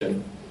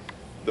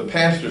the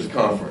pastors'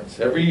 conference.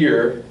 Every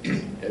year,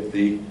 at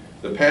the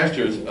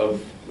pastors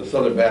of the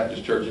Southern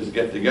Baptist churches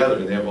get together,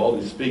 and they have all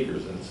these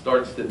speakers. And it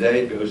starts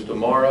today, goes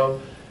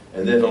tomorrow,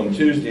 and then on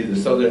Tuesday, the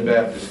Southern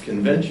Baptist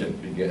Convention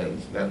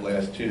begins, that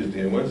last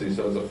Tuesday and Wednesday,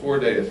 so it's a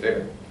 4-day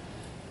affair.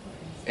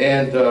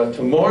 And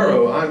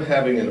tomorrow, I'm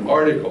having an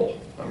article.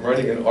 I'm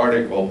writing an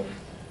article.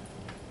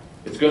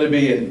 It's going to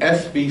be in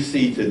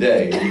SBC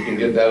Today. You can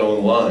get that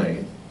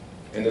online.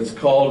 And it's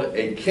called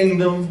A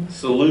Kingdom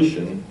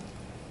Solution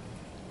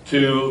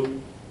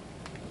to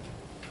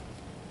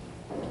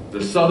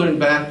the Southern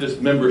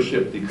Baptist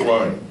Membership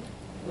Decline.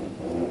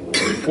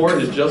 A report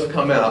has just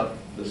come out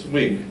this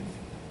week.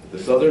 The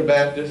Southern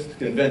Baptist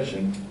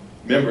Convention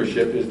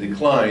membership has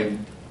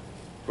declined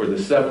for the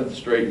 7th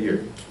straight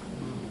year.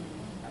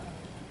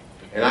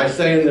 And I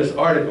say in this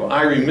article,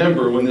 I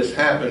remember when this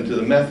happened to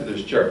the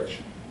Methodist Church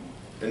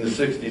in the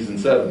 60s and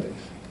 70s.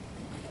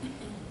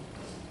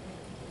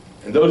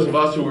 And those of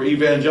us who were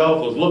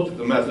evangelicals looked at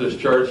the Methodist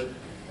Church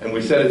and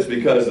we said it's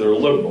because they're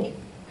liberal.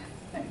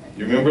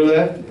 You remember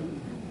that?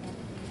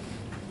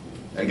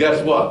 And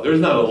guess what? There's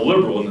not a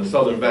liberal in the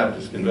Southern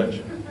Baptist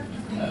Convention.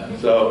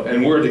 So,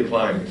 and we're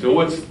declining. So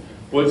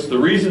what's the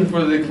reason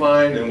for the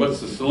decline and what's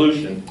the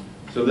solution?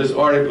 So this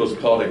article is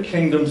called A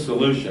Kingdom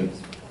Solution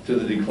to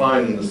the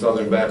Decline in the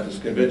Southern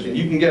Baptist Convention.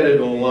 You can get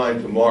it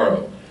online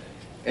tomorrow.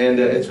 And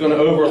it's going to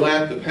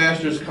overlap the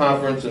Pastors'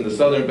 Conference and the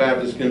Southern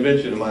Baptist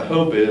Convention. And my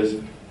hope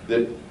is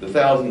that the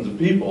thousands of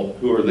people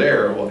who are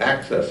there will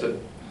access it.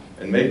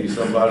 And maybe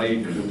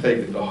somebody will take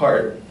it to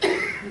heart.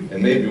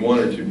 And maybe 1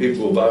 or 2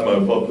 people will buy my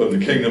book on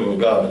the Kingdom of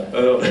God.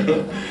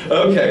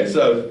 Okay,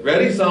 so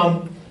ready?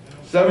 Psalm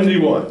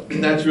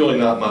 71. That's really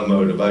not my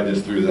motive. I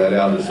just threw that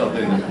out as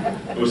something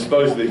that was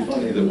supposed to be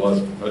funny that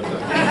wasn't.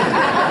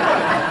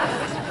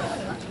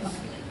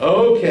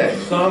 Okay,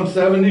 Psalm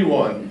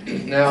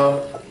 71.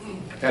 Now,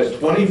 has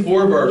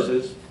 24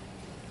 verses.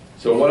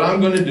 So what I'm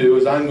going to do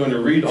is I'm going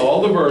to read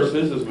all the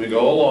verses as we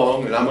go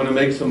along, and I'm going to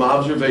make some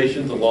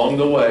observations along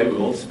the way. We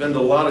won't spend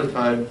a lot of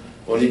time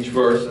on each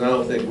verse, and I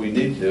don't think we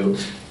need to.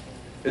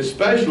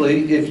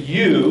 Especially if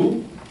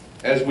you,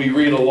 as we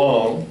read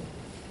along,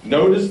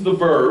 notice the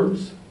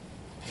verbs,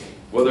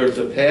 whether it's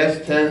a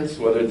past tense,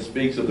 whether it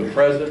speaks of the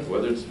present,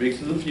 whether it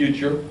speaks of the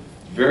future.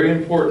 It's very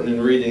important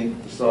in reading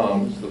the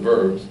Psalms, the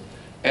verbs.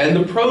 And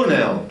the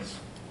pronouns.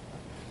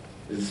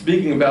 Is it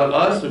speaking about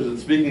us or is it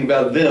speaking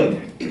about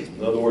them?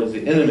 In other words,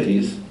 the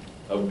enemies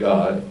of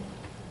God.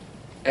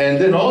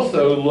 And then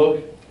also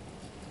look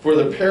for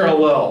the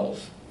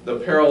parallels.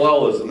 The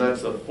parallelism,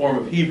 that's a form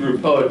of Hebrew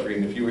poetry.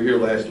 And if you were here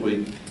last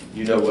week,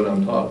 you know what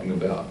I'm talking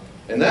about.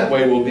 And that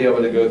way we'll be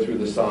able to go through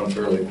the psalm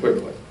fairly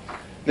quickly.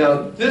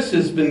 Now, this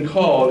has been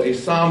called a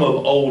psalm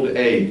of old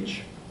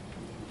age.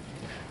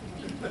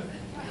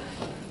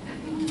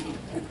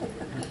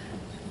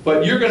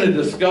 But you're going to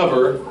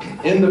discover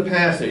in the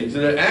passage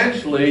that it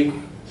actually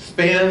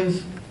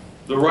spans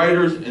the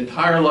writer's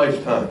entire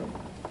lifetime.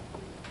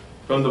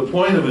 From the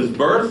point of his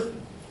birth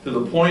to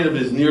the point of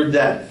his near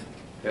death.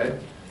 Okay?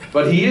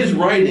 But he is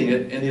writing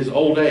it in his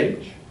old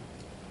age.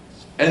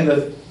 And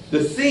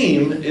the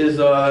theme is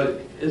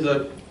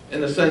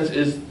in a sense,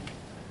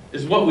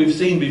 is what we've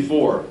seen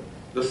before.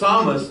 The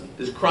psalmist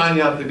is crying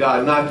out to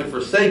God not to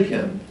forsake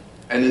him.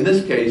 And in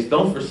this case,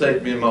 don't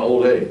forsake me in my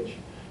old age.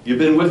 You've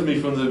been with me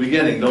from the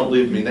beginning, don't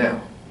leave me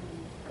now.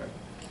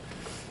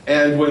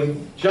 And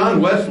when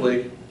John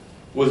Wesley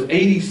was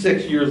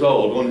 86 years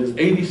old, on his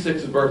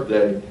 86th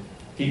birthday,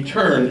 he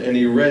turned and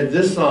he read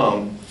this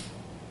psalm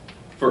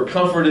for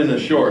comfort and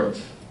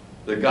assurance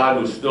that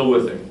God was still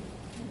with him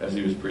as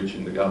he was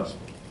preaching the gospel.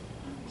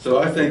 So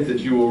I think that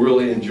you will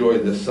really enjoy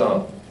this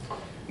psalm.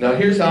 Now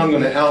here's how I'm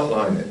going to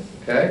outline it,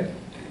 okay?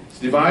 It's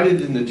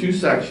divided into 2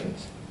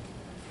 sections.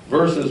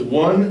 Verses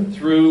 1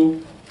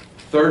 through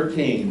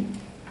 13,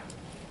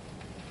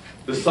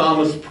 the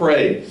psalmist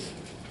prays.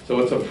 So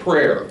it's a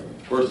prayer.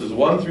 Verses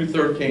 1 through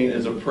 13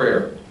 is a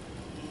prayer.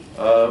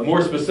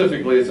 More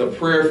specifically, it's a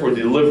prayer for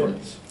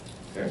deliverance.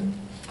 Okay?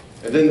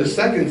 And then the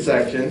second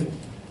section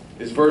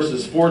is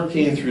verses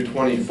 14 through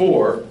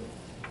 24,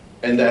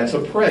 and that's a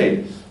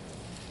praise.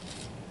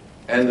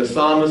 And the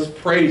psalmist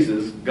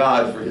praises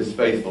God for his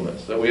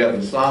faithfulness. So we have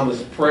the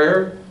psalmist's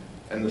prayer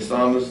and the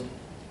psalmist's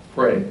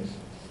praise.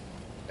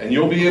 And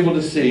you'll be able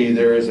to see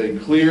there is a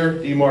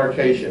clear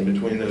demarcation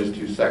between those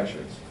 2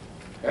 sections.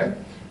 Okay?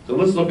 So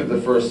let's look at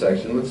the first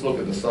section. Let's look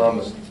at the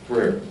psalmist's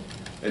prayer.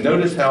 And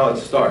notice how it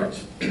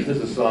starts. This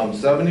is Psalm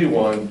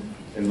 71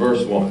 and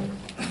verse 1.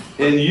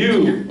 In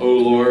you, O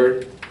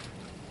Lord,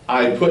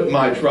 I put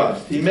my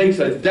trust. He makes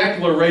a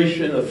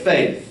declaration of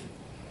faith.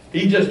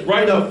 He just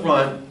right up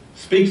front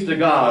speaks to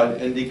God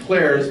and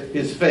declares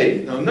his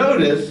faith. Now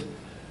notice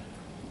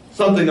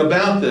something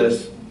about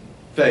this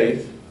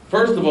faith.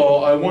 First of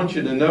all, I want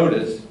you to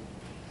notice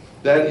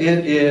that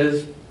it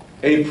is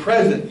a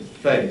present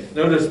faith.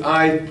 Notice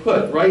I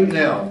put right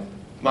now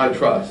my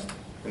trust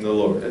in the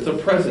Lord. It's a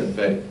present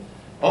faith.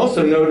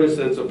 Also notice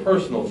that it's a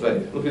personal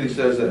faith. Look what he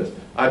says this.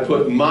 I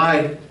put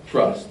my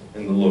trust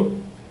in the Lord.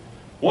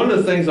 One of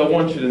the things I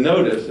want you to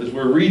notice as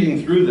we're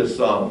reading through this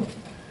psalm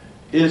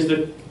is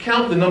to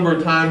count the number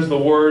of times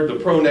the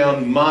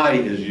pronoun my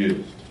is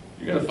used.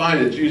 You're going to find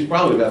it's used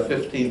probably about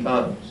 15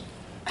 times.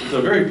 It's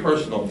a very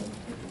personal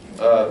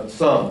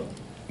psalm.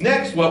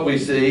 Next, what we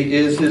see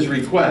is his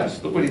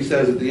request. Look what he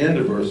says at the end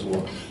of verse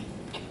 1.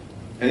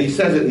 And he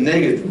says it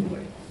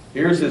negatively.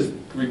 Here's his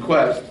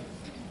request,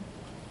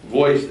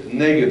 voiced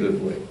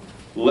negatively.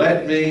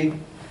 Let me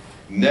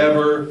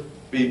never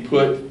be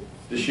put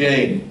to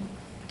shame.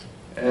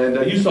 And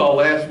you saw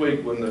last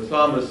week when the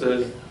psalmist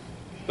says,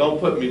 don't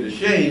put me to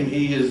shame,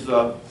 he is, did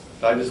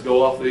I just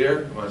go off the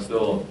air? Am I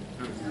still on?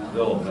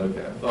 Still on,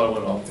 okay. I thought I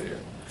went off the air.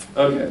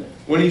 Okay.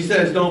 When he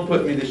says, don't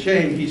put me to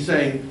shame, he's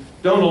saying,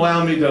 don't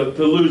allow me to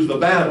lose the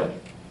battle.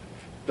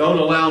 Don't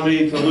allow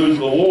me to lose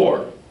the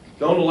war.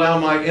 Don't allow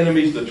my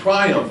enemies to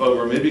triumph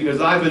over me,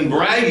 because I've been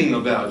bragging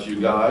about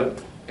you,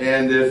 God.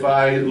 And if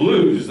I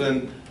lose,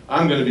 then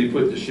I'm going to be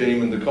put to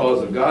shame, and the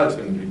cause of God's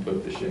going to be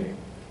put to shame.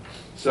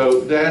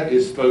 So that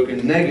is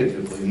spoken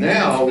negatively.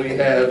 Now we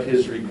have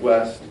his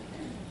request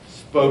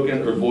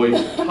spoken or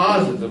voiced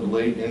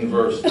positively in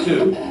verse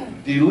 2.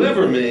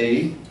 Deliver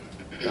me,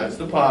 that's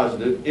the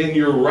positive, in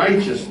your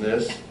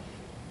righteousness,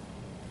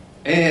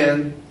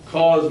 and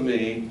cause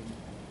me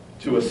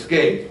to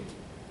escape.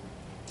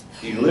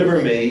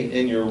 Deliver me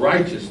in your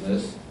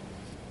righteousness,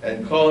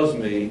 and cause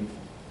me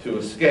to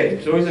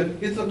escape. So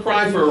it's a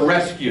cry for a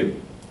rescue.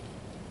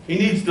 He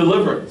needs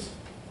deliverance.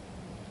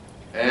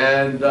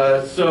 And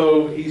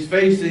so he's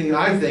facing,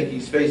 I think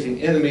he's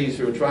facing enemies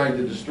who are trying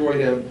to destroy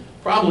him,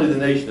 probably the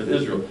nation of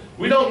Israel.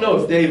 We don't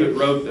know if David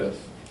wrote this,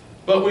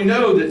 but we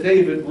know that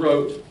David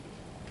wrote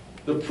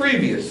the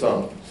previous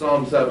psalm,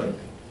 Psalm 70.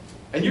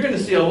 And you're going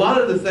to see a lot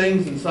of the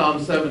things in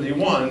Psalm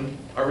 71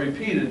 are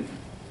repeated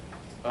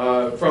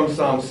from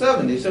Psalm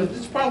 70. So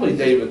it's probably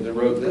David that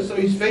wrote this. So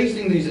he's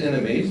facing these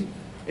enemies,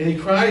 and he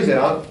cries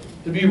out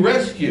to be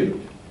rescued.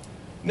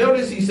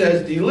 Notice he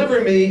says, deliver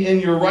me in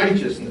your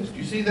righteousness. Do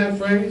you see that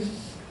phrase?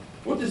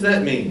 What does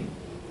that mean?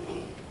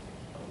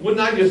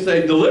 Wouldn't I just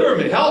say, deliver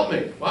me, help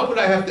me? Why would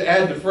I have to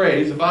add the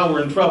phrase if I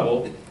were in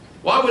trouble?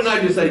 Why wouldn't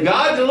I just say,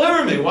 God,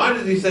 deliver me? Why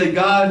does he say,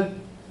 God,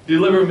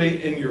 deliver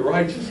me in your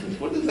righteousness?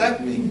 What does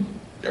that mean?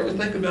 Did you ever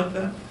think about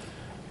that?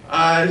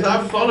 As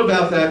I've thought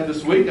about that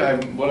this week,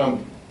 what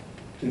I'm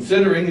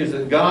considering is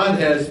that God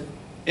has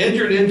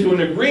entered into an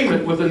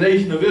agreement with the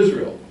nation of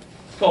Israel.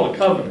 It's called a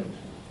covenant.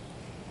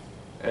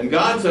 And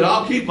God said,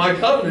 I'll keep my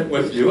covenant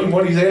with you, and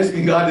what he's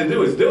asking God to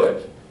do is do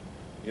it.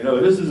 You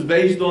know, this is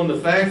based on the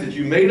fact that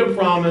you made a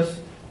promise,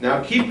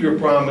 now keep your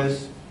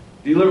promise,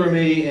 deliver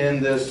me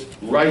in this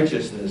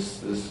righteousness,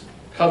 this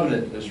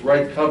covenant, this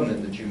right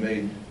covenant that you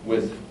made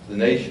with the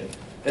nation.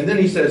 And then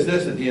he says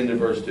this at the end of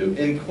verse 2,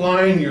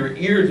 incline your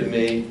ear to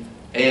me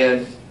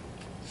and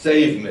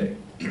save me.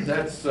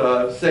 That's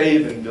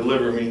save and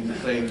deliver means the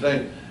same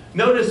thing.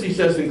 Notice he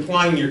says,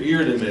 incline your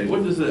ear to me.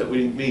 What does that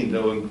mean,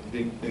 though,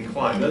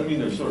 incline? Doesn't mean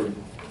they're sort of,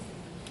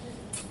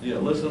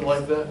 listen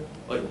like that?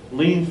 Like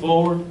lean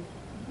forward?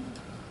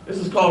 This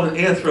is called an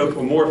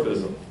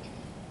anthropomorphism.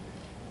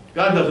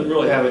 God doesn't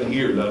really have an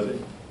ear, does he?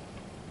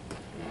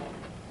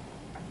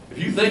 If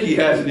you think he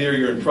has an ear,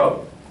 you're in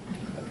trouble.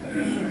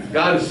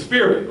 God is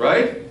spirit,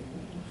 right?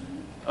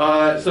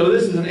 So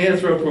this is an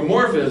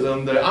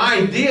anthropomorphism. The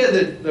idea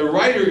that the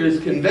writer is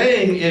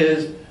conveying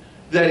is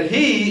that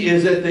he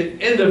is at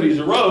the end of his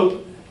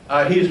rope.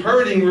 He's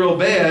hurting real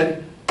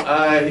bad.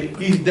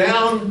 He's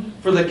down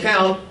for the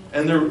count,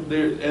 and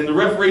the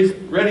referee's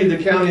ready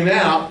to count him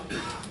out.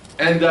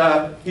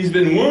 And he's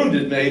been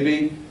wounded,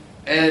 maybe,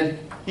 and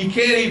he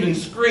can't even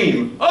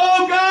scream,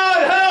 "Oh,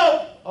 God,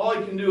 help!" All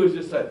he can do is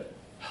just say,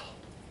 "Help,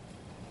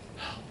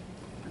 help."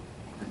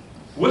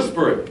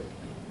 Whisper it.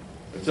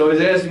 And so he's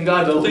asking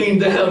God to lean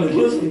down and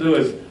listen to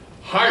his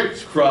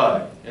heart's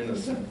cry, in a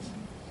sense.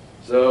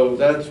 So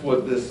that's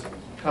what this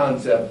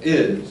concept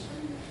is.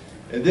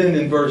 And then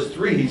in verse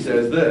 3 he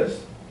says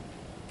this,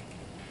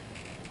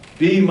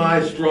 be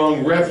my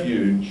strong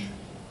refuge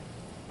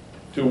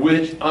to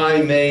which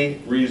I may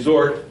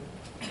resort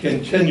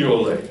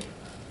continually.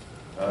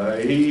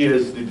 He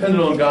is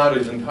dependent on God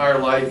his entire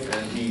life,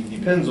 and he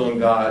depends on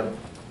God,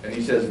 and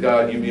he says,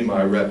 God, you be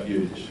my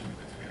refuge,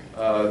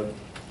 upon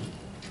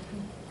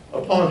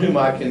whom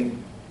I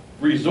can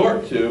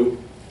resort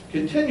to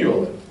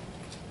continually.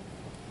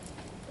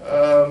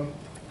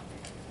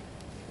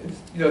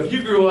 If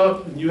you grew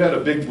up and you had a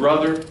big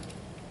brother,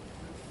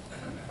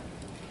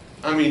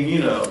 I mean,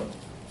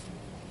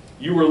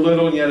 you were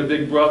little and you had a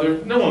big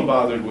brother, no one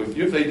bothered with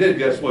you. If they did,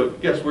 guess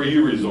what? Guess where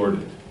you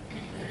resorted?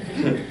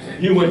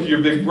 You went to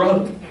your big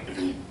brother.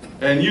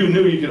 And you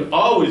knew you could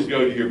always go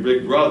to your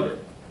big brother.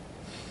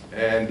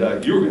 And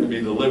you were going to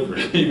be delivered.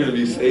 You're going to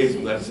be saved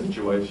from that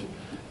situation.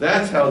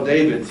 That's how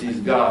David sees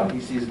God. He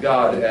sees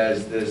God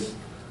as this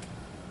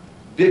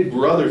big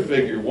brother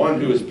figure, one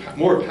who is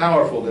more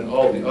powerful than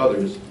all the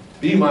others.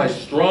 Be my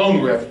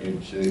strong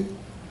refuge. See?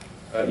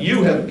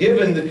 You have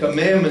given the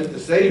commandment to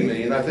save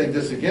me, and I think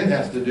this again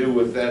has to do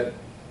with that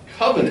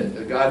covenant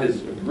that God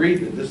has agreed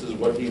that this is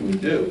what he would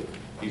do.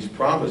 He's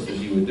promised that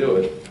he would do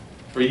it.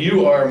 For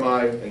you are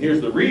my, and here's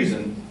the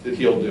reason that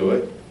he'll do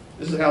it,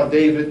 This is how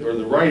David, or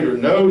the writer,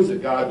 knows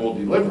that God will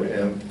deliver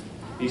him.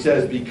 He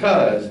says,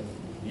 because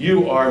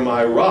you are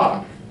my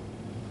rock.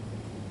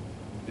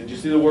 Did you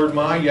see the word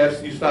my?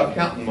 Yes, you stopped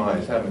counting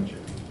my's, haven't you?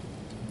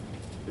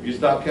 Have you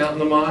stopped counting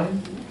the my?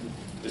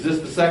 Is this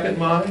the second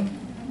my?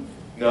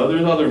 No,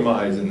 there's other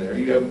my's in there.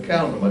 You haven't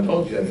counted them. I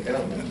told you you had to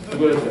count them.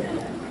 What is it?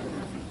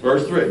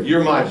 Verse 3.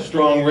 You're my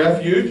strong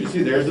refuge. You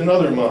see, there's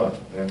another my.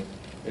 Yeah.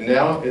 And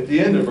now, at the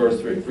end of verse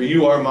 3. For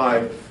you are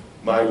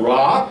my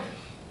rock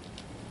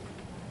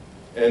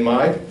and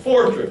my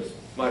fortress.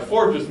 My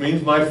fortress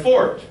means my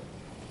fort.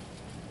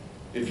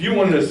 If you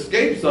want to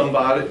escape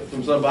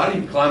from somebody,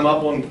 you climb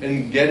up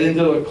and get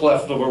into the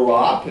cleft of a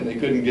rock and they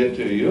couldn't get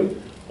to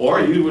you. Or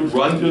you would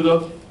run to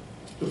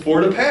the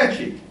Fort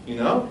Apache, you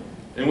know.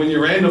 And when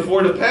you ran to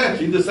Fort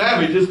Apache, the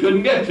savages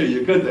couldn't get to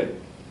you, could they?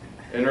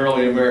 In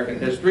early American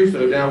history.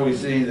 So now we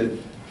see that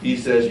he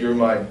says, you're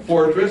my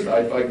fortress.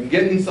 If I can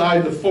get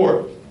inside the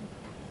fort.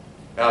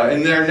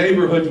 In their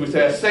neighborhoods, which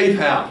has safe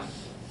house.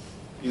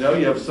 You know,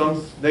 you have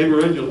some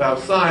neighborhoods, you'll have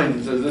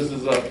signs that says this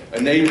is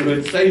a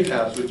neighborhood safe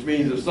house, which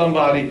means if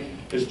somebody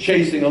is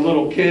chasing a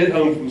little kid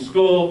home from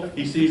school,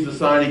 he sees the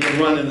sign, he can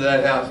run into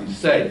that house, he's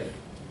safe.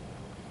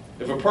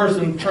 If a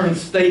person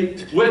turns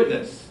state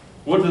witness,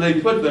 what do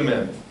they put them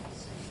in?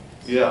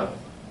 Yeah,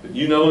 but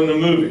you know in the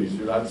movies,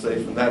 you're not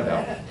safe in that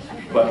house.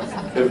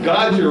 But if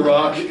God's your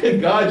rock and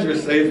God's your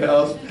safe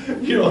house,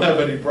 you don't have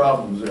any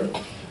problems there.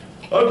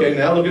 Okay,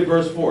 now look at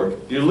verse 4.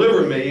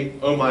 Deliver me,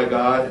 O my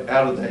God,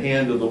 out of the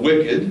hand of the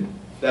wicked.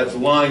 That's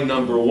line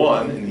number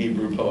 1 in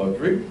Hebrew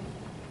poetry.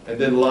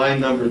 And then line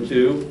number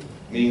 2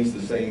 means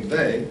the same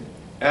thing.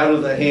 Out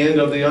of the hand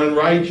of the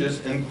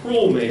unrighteous and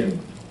cruel man.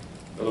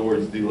 In other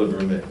words,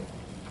 deliver me.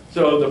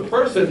 So the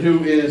person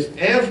who is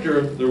after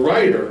the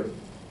writer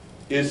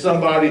is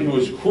somebody who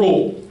is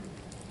cruel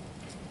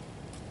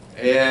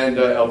and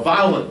a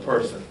violent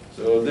person.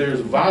 So there's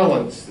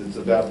violence that's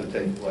about to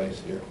take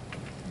place here.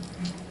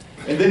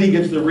 And then he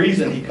gives the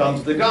reason he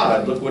comes to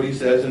God. Look what he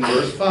says in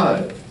verse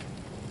 5.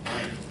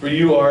 For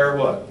you are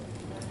what?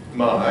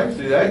 My.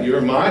 See that?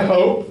 You're my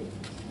hope.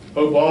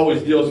 Hope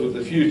always deals with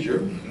the future.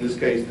 In this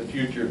case, the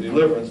future of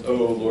deliverance. O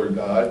Lord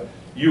God.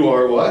 You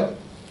are what?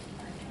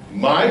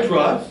 My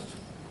trust.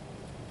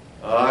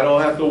 I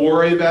don't have to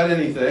worry about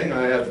anything.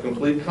 I have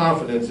complete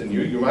confidence in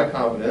you. You're my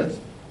confidence.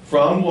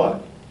 From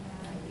what?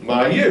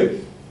 My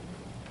youth.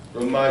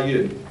 From my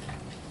youth.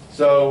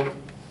 So,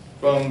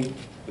 from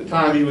the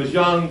time he was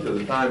young to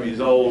the time he's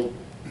old,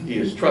 he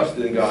has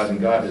trusted in God, and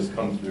God has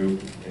come through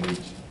in each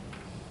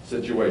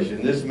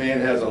situation. This man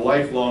has a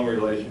lifelong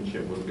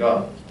relationship with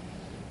God.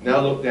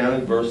 Now look down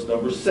at verse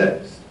number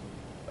 6.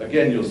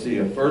 Again, you'll see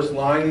a first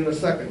line and a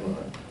second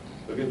line.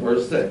 Look at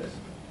verse 6.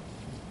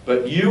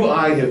 But you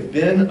I have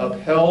been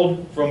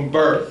upheld from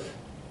birth.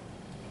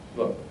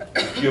 Look,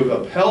 you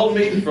have upheld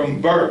me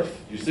from birth.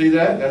 You see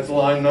that? That's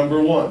line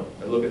number 1.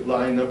 Now look at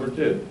line number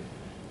 2.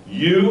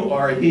 You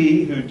are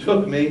he who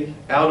took me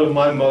out of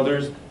my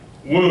mother's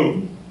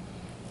womb.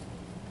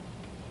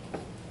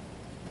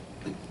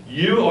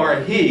 You are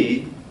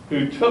he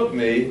who took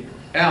me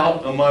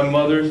out of my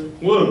mother's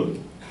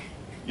womb.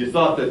 You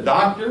thought the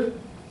doctor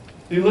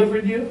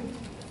delivered you?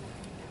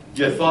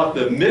 You thought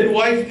the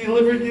midwife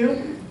delivered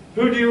you?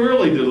 Who do you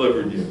really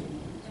delivered you?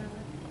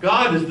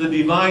 God is the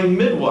divine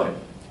midwife.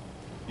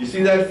 You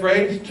see that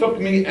phrase, took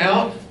me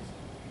out?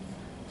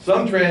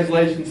 Some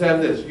translations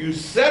have this, you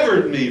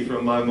severed me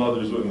from my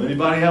mother's womb.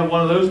 Anybody have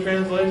one of those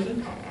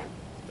translations?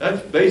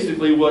 That's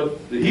basically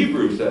what the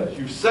Hebrew says.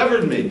 You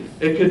severed me.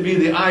 It could be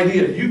the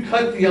idea, you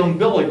cut the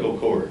umbilical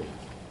cord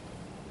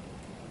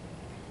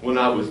when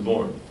I was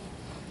born.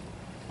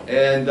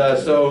 And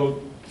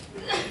so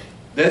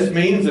this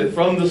means that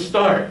from the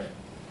start,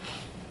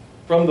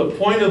 from the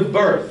point of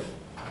birth,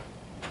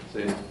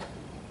 see,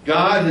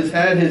 God has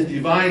had his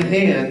divine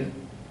hand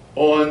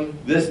on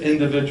this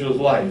individual's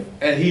life.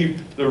 And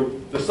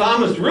the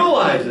psalmist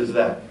realizes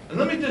that. And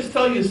let me just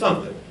tell you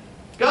something.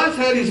 God's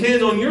had his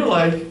hand on your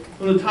life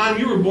from the time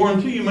you were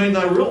born too. You may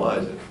not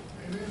realize it.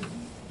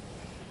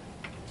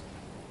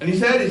 And he's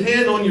had his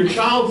hand on your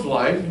child's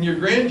life and your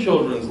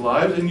grandchildren's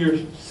lives and your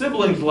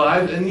siblings'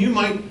 lives. And you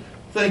might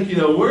think, you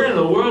know, where in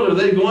the world are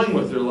they going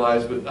with their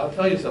lives? But I'll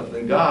tell you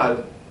something.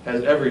 God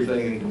has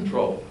everything in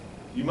control.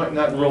 You might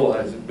not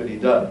realize it, but he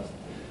does.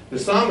 The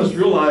psalmist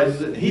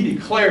realizes it and he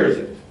declares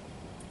it.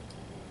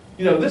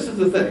 You know, this is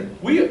the thing.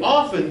 We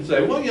often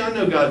say, well, yeah, I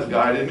know God's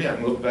guided me. I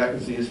can look back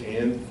and see his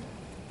hand.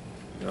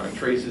 You know, I can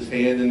trace his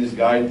hand and his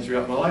guidance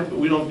throughout my life, but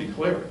we don't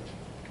declare it.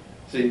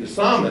 See, the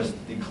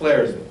psalmist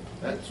declares it.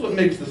 That's what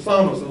makes the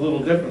psalmist a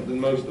little different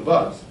than most of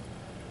us.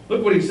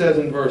 Look what he says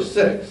in verse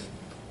 6.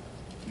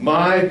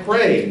 My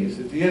praise,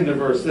 at the end of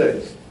verse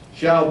 6,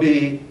 shall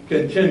be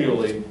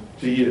continually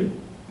to you.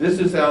 This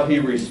is how he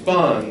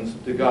responds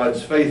to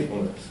God's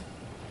faithfulness.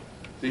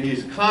 See,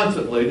 he's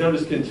constantly,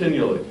 notice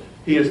continually,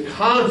 he is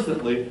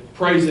constantly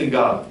praising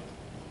God.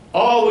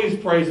 Always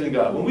praising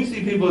God. When we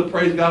see people that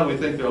praise God, we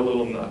think they're a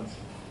little nuts.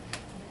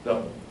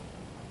 Don't we?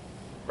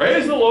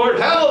 Praise the Lord,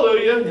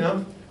 hallelujah, you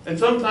know. And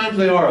sometimes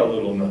they are a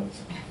little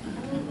nuts.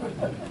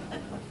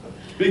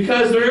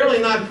 because they're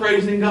really not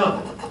praising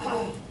God.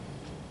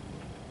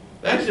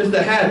 That's just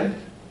a habit.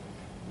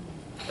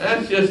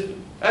 That's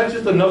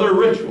just another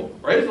ritual.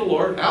 Praise the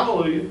Lord.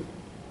 Hallelujah.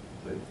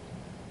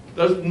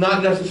 Does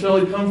not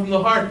necessarily come from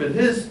the heart, but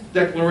his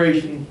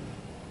declaration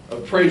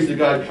of praise to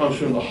God comes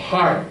from the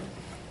heart.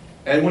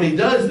 And when he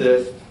does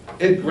this,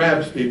 it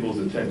grabs people's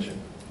attention.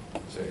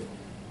 See?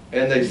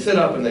 And they sit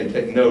up and they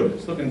take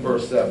notice. Look in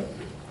verse 7.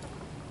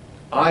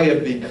 I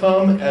have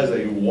become as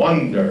a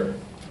wonder,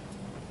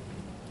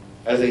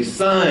 as a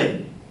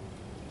sign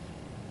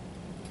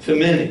to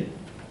many.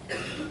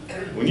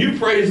 When you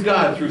praise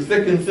God through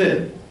thick and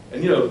thin,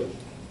 and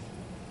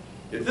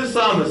if this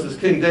psalmist is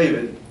King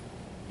David,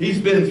 he's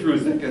been through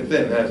thick and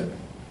thin, hasn't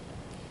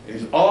he?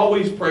 He's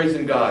always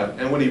praising God.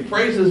 And when he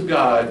praises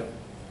God,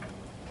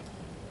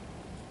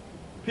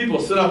 people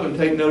sit up and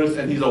take notice,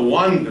 and he's a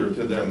wonder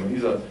to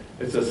them.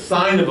 It's a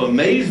sign of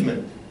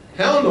amazement.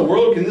 How in the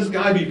world can this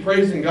guy be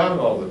praising God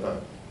all the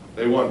time?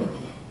 They wonder.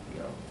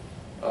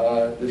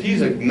 That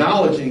he's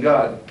acknowledging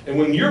God. And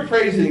when you're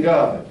praising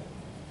God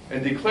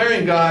and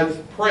declaring God's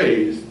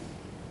praise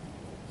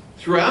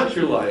throughout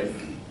your life,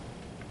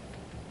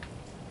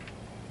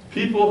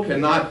 people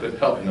cannot but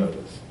help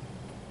notice.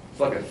 It's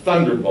like a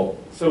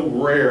thunderbolt. It's so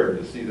rare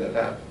to see that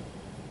happen,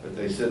 that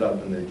they sit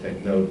up and they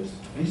take notice.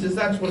 And he says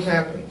that's what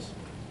happens.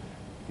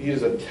 He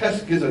gives a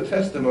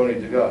testimony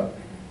to God.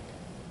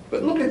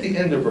 But look at the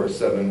end of verse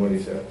 7, what he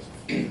says.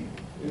 In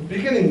the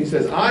beginning he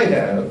says, I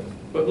have,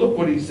 but look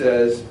what he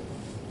says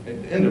at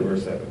the end of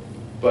verse 7.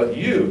 But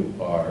you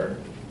are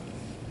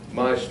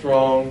my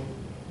strong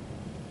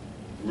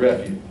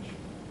refuge.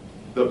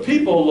 The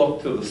people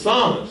look to the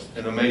psalmist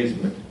in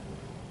amazement,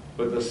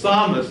 but the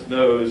psalmist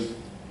knows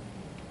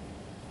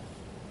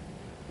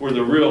where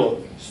the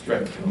real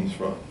strength comes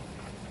from.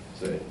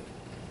 See?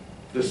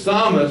 The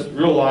psalmist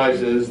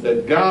realizes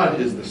that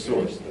God is the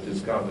source of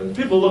his confidence.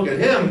 People look at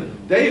him,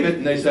 David,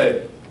 and they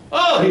say,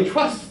 oh, he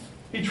trusts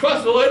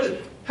the Lord.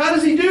 How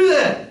does he do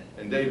that?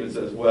 And David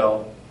says,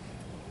 well,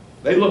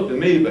 they look to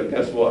me, but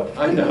guess what?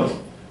 I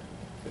know.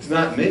 It's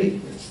not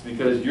me. It's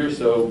because you're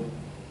so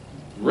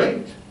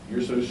great.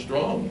 You're so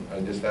strong.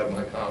 I just have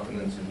my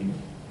confidence in you.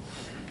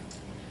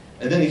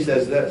 And then he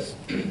says this.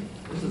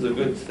 This is a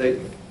good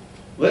statement.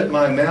 Let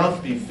my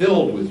mouth be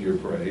filled with your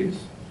praise.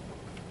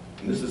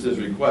 And this is his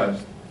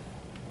request.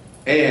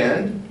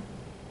 And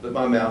let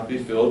my mouth be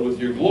filled with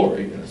your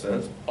glory, in a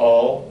sense,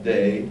 all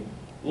day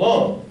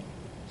long.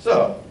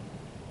 So,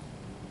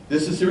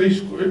 this is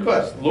his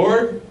request.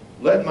 Lord,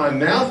 let my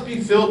mouth be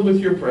filled with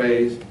your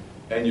praise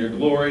and your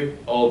glory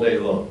all day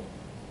long.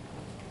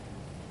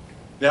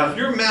 Now, if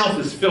your mouth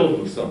is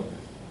filled with something,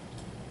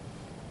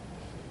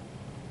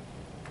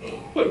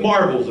 put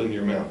marbles in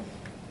your mouth.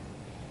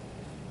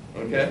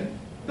 Okay?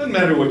 Doesn't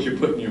matter what you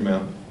put in your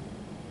mouth.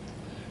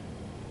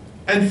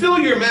 And fill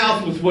your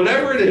mouth with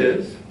whatever it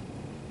is.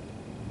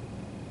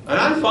 And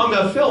I'm talking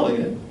about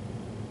filling it.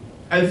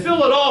 And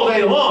fill it all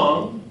day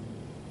long.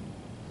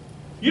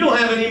 You don't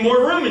have any more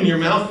room in your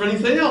mouth for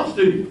anything else,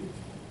 do you?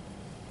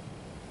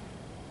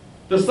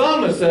 The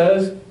psalmist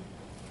says,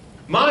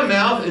 my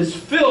mouth is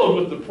filled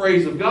with the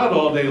praise of God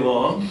all day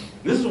long.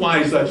 This is why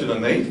he's such an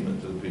amazement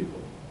to the people.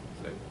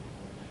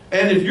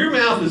 And if your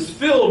mouth is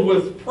filled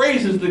with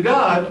praises to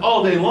God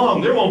all day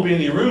long, there won't be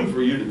any room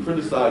for you to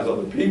criticize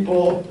other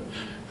people,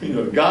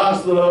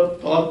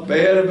 gossip, talk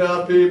bad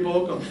about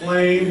people,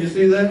 complain. You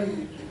see that?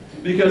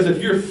 Because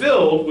if you're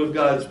filled with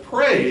God's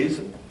praise,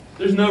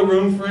 there's no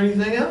room for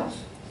anything else.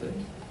 See?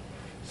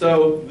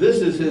 So this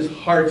is his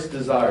heart's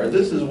desire.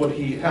 This is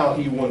how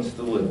he wants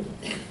to live.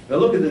 Now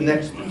look at the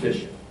next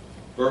petition,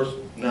 verse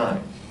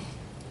 9.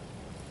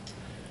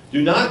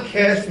 Do not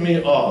cast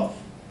me off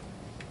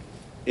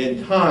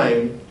in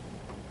time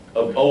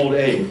of old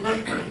age.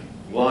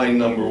 Line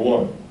number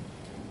 1.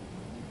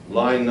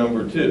 Line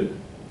number 2.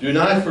 Do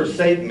not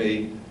forsake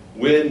me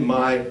when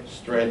my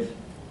strength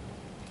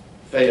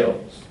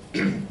fails.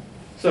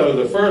 So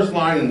the first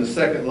line and the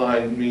second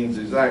line means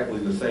exactly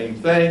the same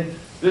thing.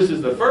 This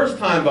is the first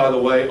time, by the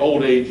way,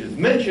 old age is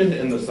mentioned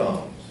in the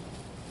Psalms.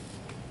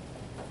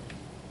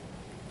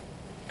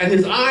 And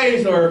his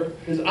eyes are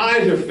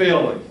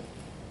failing.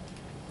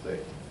 See?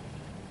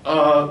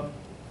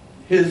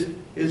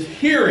 His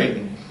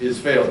hearing is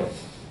failing.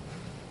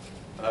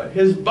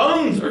 His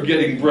bones are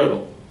getting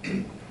brittle.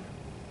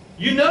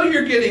 You know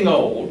you're getting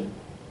old.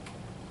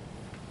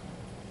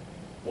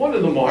 One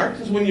of the marks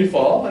is when you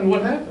fall, and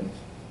what happens?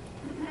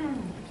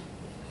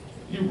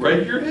 You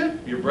break your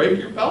hip, you break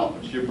your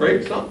pelvis, you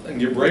break something,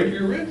 you break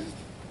your wrist.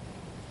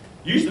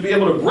 You used to be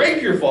able to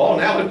break your fall,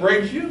 now it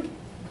breaks you.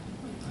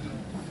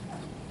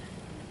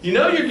 You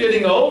know you're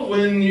getting old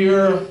when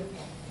your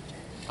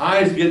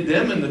eyes get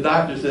dim and the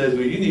doctor says,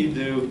 well, you need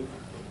to,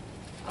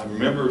 I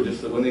remember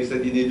just when they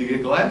said you need to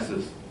get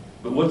glasses.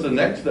 But what's the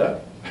next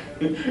step?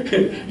 You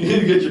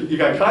need to get you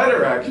got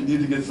cataracts, you need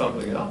to get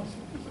something else.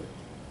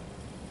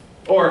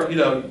 Or,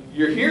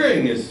 your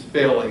hearing is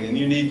failing and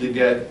you need to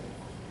get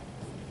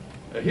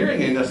a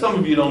hearing aid. Now, some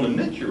of you don't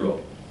admit you're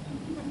old.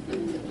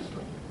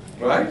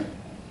 Right?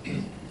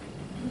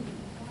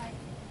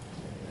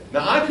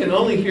 Now, I can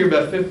only hear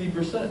about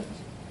 50%.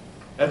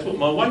 That's what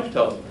my wife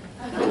tells me.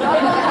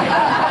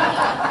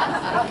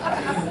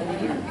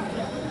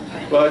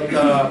 But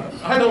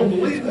I don't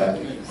believe that.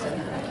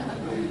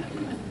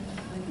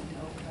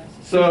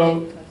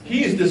 So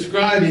he's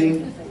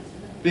describing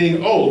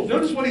being old.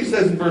 Notice what he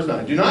says in verse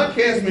 9. Do not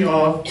cast me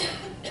off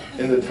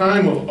in the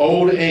time of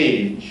old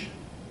age.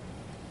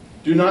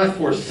 Do not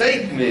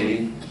forsake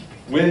me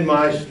when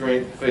my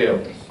strength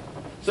fails.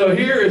 So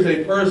here is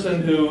a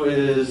person who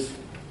is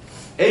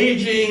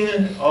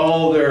aging.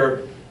 All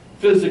their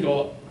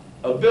physical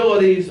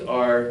abilities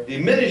are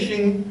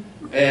diminishing,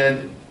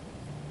 and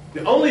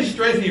the only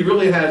strength he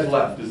really has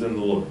left is in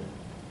the Lord.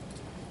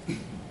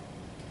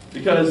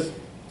 Because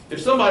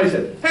if somebody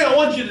said, hey, I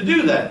want you to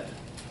do that,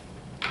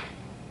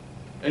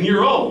 and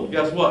you're old,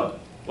 guess what?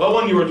 Well,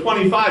 when you were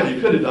 25,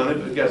 you could have done it,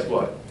 but guess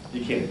what?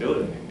 You can't do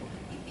it anymore.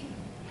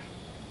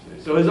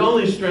 So his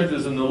only strength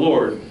is in the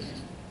Lord.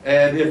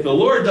 And if the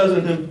Lord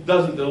doesn't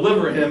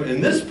deliver him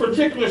in this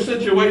particular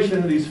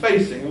situation that he's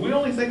facing, and we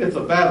only think it's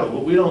a battle,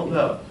 but we don't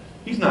know,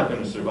 he's not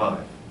going to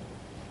survive.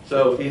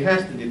 So he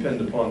has to depend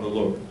upon the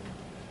Lord.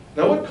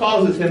 Now, what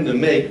causes him to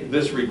make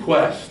this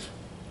request?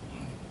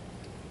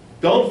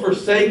 Don't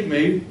forsake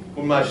me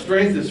when my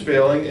strength is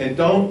failing, and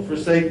don't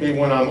forsake me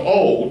when I'm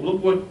old.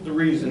 Look what the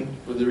reason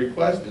for the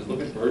request is.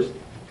 Look at verse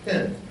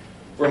 10.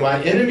 For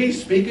my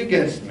enemies speak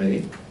against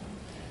me,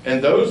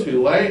 and those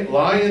who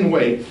lie in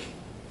wait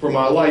for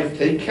my life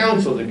take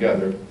counsel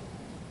together,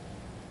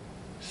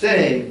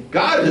 saying,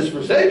 God has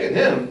forsaken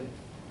him.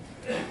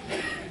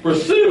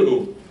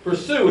 Pursue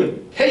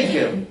and take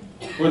him,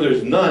 for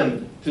there's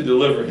none to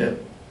deliver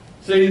him.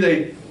 See,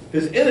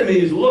 his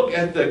enemies look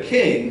at the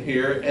king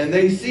here, and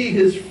they see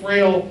his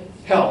frail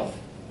health.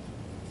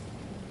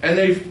 And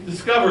they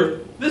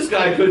discover, this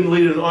guy couldn't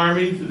lead an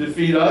army to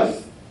defeat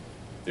us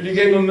if you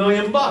gave him $1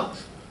 million.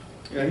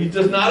 You know, he's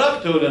just not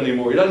up to it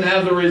anymore. He doesn't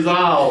have the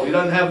resolve. He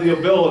doesn't have the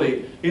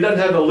ability. He doesn't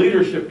have the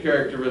leadership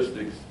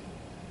characteristics.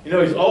 You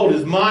know, he's old.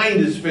 His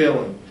mind is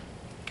failing.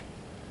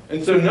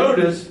 And so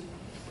notice,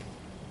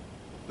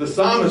 the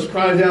psalmist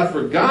cries out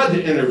for God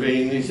to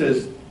intervene. He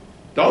says,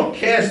 don't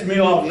cast me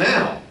off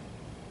now.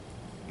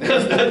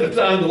 Now's not the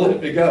time to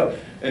let me go.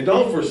 And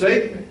don't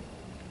forsake me.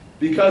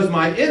 Because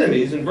my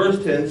enemies, in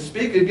verse 10,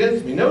 speak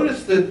against me.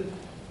 Notice that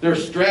their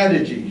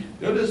strategy.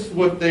 Notice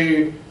what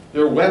their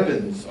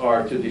weapons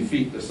are to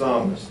defeat the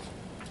psalmist.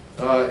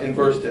 In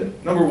verse 10.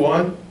 Number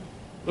one,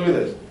 look at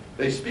this.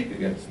 They speak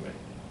against me.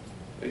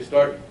 They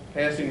start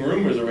passing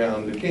rumors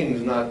around. The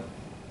king's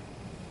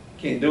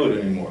can't do it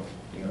anymore.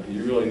 You know,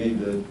 you really need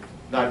to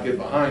not get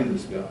behind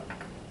this guy.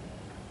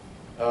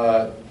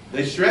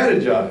 They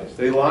strategize.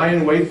 They lie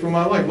in wait for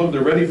my life. Look,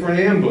 they're ready for an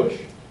ambush.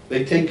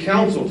 They take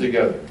counsel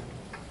together.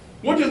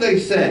 What do they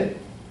say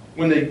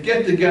when they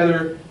get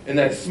together in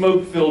that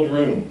smoke-filled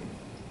room,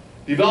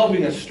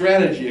 developing a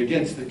strategy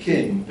against the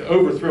king to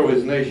overthrow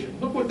his nation?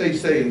 Look what they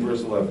say in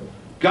verse 11.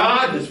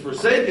 God has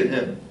forsaken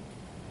him.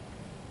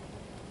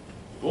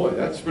 Boy,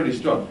 that's pretty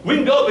strong. We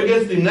can go up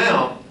against him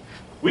now.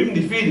 We can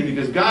defeat him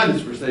because God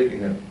has forsaken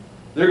him.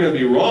 They're going to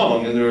be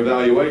wrong in their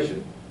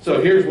evaluation.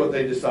 So here's what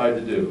they decide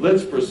to do.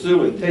 Let's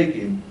pursue and take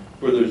him,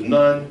 for there's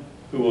none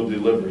who will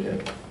deliver him.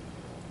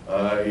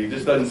 He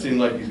just doesn't seem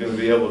like he's going to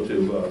be able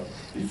to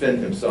defend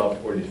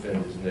himself or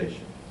defend his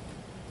nation.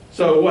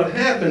 So what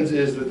happens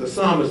is that the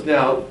psalmist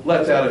now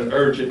lets out an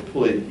urgent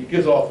plea. He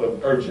gives off an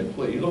urgent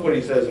plea. Look what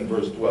he says in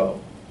verse 12.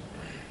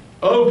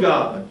 O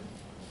God,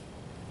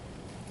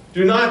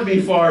 do not be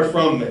far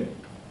from me.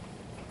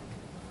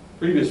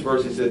 Previous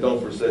verse he said, don't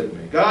forsake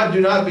me. God,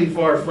 do not be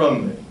far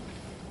from me.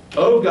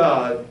 O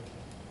God,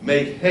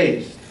 make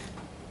haste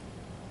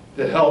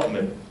to help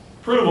me.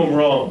 Prove them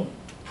wrong.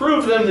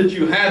 Prove them that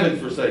you haven't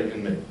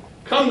forsaken me.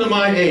 Come to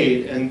my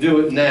aid and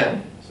do it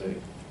now. See?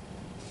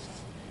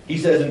 He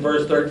says in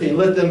verse 13,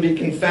 let them be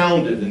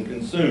confounded and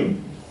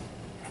consumed.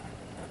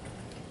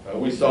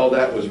 We saw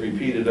that was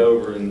repeated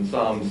over in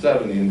Psalm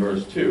 70 in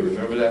verse 2.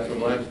 Remember that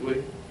from last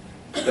week?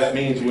 That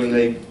means when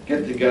they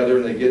get together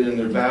and they get in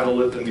their battle,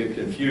 let them get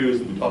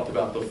confused. We talked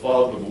about the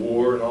fog of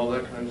war and all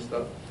that kind of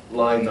stuff.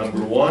 Line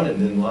number 1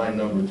 and then line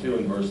number 2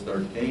 in verse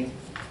 13.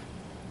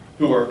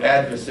 Who are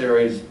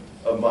adversaries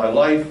of my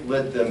life,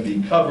 let them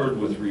be covered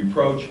with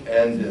reproach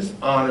and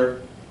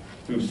dishonor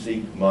who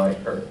seek my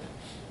hurt.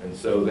 And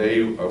so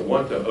they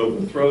want to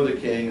overthrow the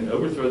king and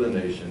overthrow the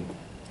nation.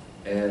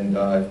 And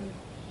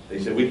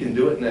they said, we can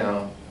do it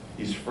now.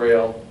 He's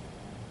frail.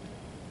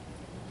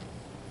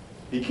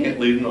 He can't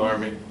lead an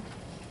army.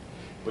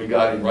 We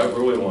got him right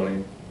where we want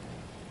him.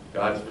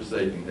 God's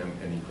forsaking him.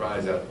 And he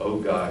cries out, oh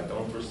God,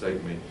 don't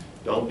forsake me.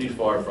 Don't be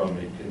far from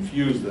me.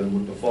 Confuse them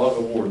with the fog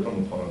of war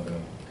come upon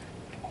them.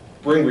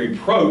 Bring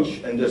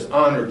reproach and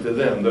dishonor to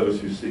them, those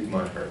who seek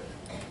my hurt.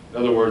 In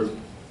other words,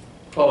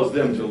 cause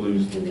them to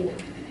lose the war.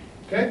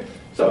 Okay?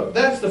 So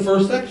that's the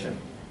first section.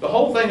 The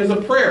whole thing is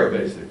a prayer,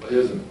 basically,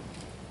 isn't it?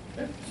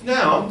 Okay?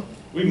 Now,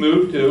 we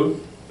move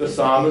to the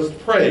psalmist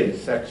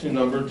praise, section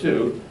number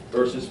 2,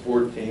 verses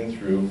 14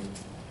 through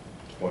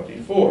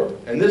 24.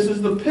 And this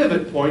is the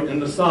pivot point in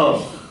the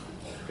psalm.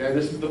 Okay,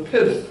 this is the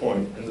pivot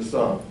point in the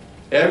psalm.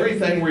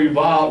 Everything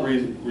revolves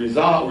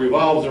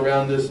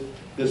around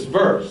this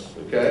verse,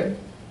 okay?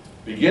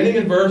 Beginning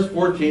in verse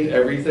 14,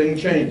 everything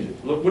changes.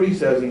 Look what he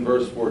says in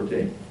verse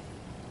 14.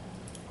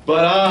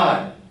 But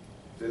I,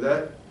 see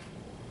that?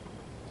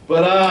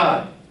 But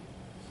I.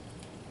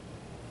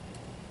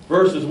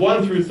 Verses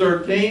 1 through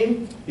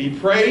 13, he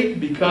prayed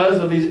because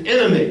of his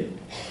enemy.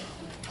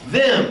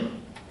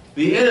 Them,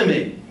 the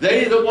enemy,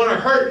 they that want to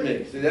hurt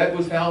me. See, that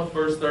was how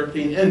verse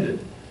 13 ended.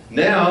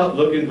 Now,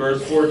 look in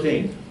verse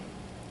 14.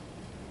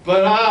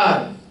 But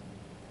I,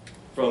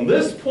 from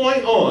this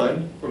point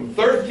on, from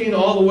 13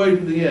 all the way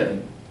to the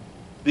end,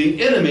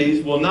 the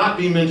enemies will not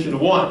be mentioned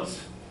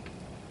once,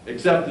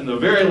 except in the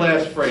very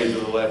last phrase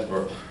of the last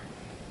verse.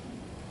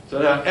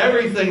 So now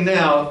everything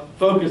now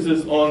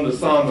focuses on the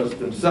psalmist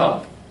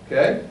himself,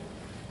 okay?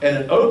 And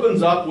it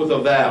opens up with a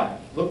vow.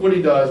 Look what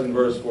he does in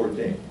verse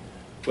 14.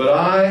 But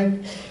I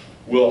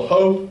will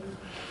hope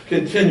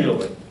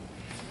continually.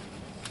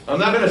 I'm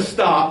not going to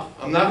stop.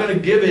 I'm not going to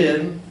give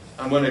in.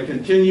 I'm going to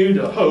continue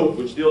to hope,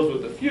 which deals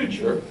with the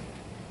future.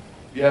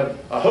 You have,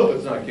 I hope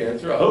it's not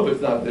cancer. I hope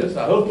it's not this.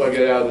 I hope I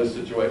get out of this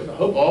situation. I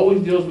hope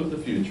always deals with the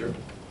future.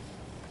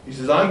 He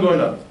says, I'm going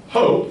to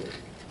hope,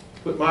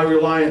 put my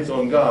reliance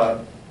on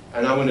God,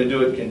 and I'm going to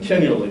do it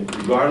continually,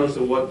 regardless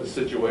of what the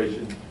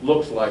situation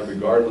looks like,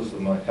 regardless of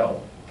my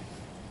health.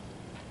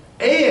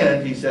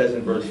 And, he says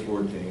in verse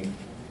 14,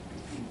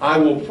 I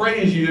will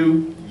praise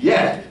you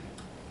yet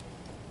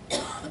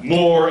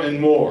more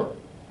and more.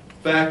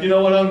 In fact, you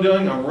know what I'm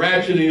doing? I'm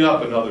ratcheting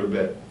up another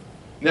bit.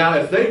 Now,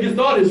 if they just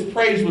thought his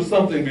praise was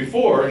something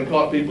before and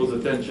caught people's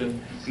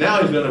attention,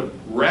 now he's going to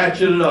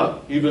ratchet it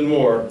up even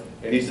more.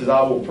 And he says,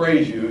 I will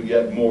praise you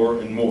yet more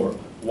and more.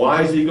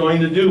 Why is he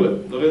going to do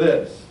it? Look at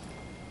this.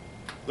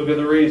 Look at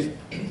the reason.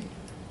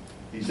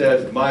 He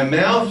says, my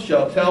mouth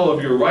shall tell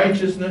of your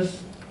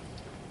righteousness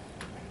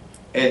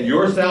and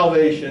your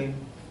salvation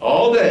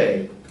all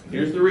day.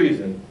 Here's the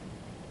reason.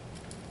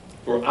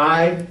 For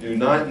I do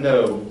not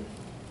know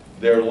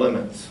their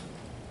limits.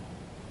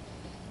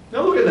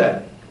 Now look at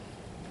that.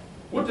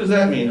 What does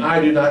that mean? I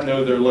do not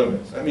know their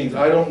limits. That means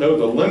I don't know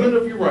the limit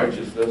of your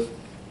righteousness,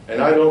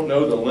 and I don't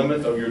know the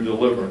limit of your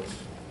deliverance.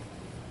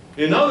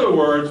 In other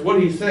words,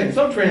 what he's saying,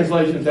 some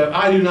translations have,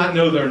 I do not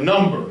know their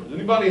number. Does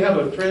anybody have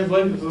a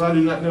translation that says, I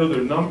do not know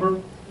their number?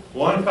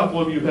 Well, a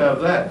couple of you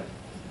have that.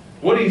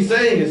 What he's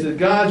saying is that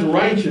God's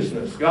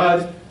righteousness,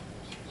 God's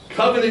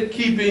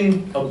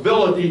covenant-keeping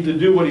ability to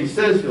do what he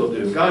says he'll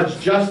do, God's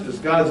justice,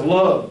 God's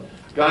love,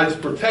 God's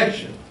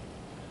protection,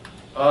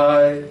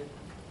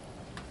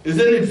 is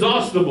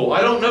inexhaustible.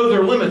 I don't know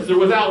their limits. They're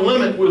without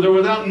limit. They're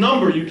without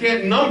number. You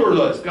can't number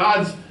us.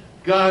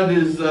 God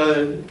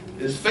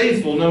is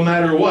faithful no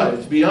matter what.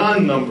 It's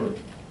beyond number.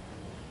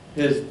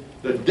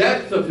 The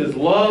depth of his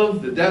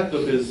love, the depth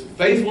of his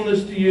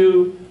faithfulness to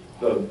you,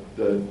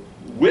 the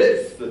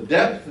width, the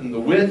depth and the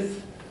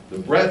width, the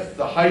breadth,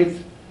 the height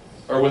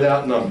are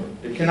without number.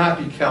 It cannot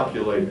be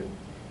calculated.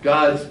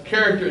 God's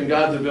character and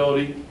God's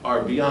ability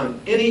are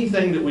beyond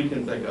anything that we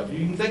can think of.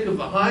 You can think of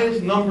the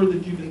highest number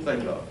that you can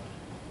think of.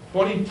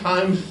 20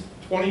 times,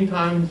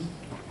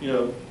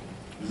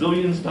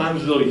 zillions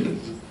times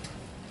zillions.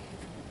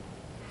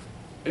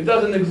 It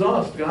doesn't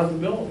exhaust God's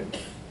ability.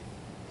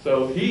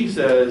 So he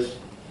says,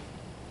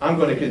 I'm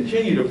going to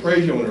continue to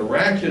praise you. I'm going to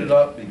ratchet it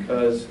up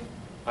because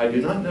I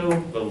do not know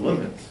the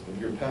limits of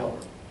your power.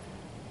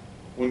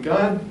 When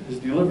God has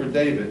delivered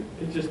David,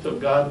 it just took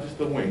God just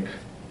a wink.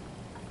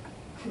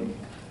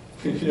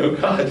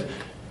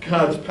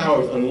 God's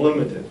power is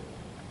unlimited.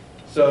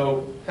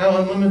 So how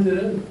unlimited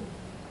is it?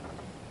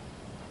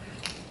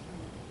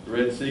 The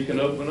Red Sea can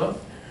open up.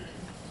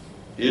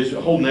 Is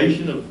a whole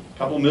nation of a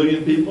couple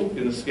million people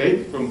can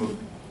escape from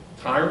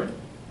a tyrant.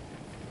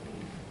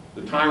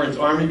 The tyrant's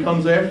army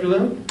comes after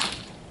them.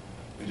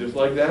 And just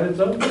like that, it's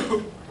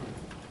over.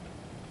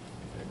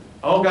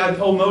 All God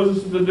told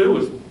Moses to do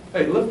was,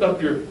 hey, lift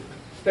up your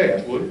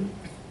staff, would you?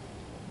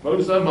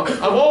 Moses said,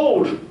 I'm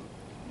old.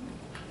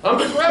 I'm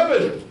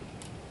decrepit.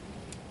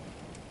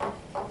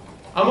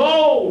 I'm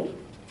old.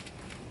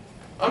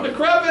 I'm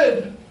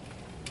decrepit.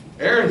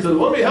 Aaron says,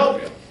 let me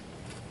help you.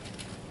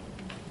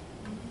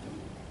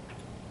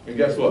 And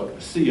guess what?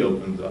 The sea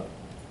opens up.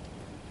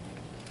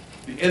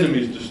 The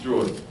enemy's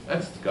destroyed.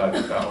 That's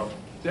God's power.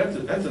 See,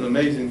 that's an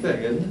amazing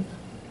thing, isn't it?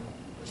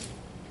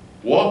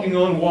 Walking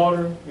on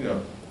water,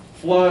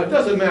 flood, it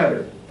doesn't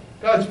matter.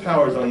 God's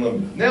power is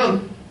unlimited. Now,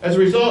 as a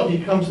result,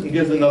 he comes and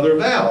gives another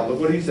vow.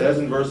 Look what he says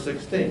in verse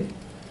 16.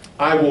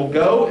 I will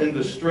go in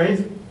the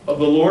strength of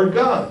the Lord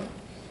God.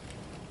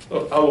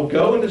 Look, I will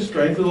go in the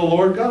strength of the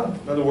Lord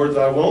God. In other words,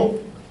 I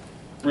won't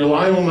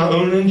rely on my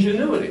own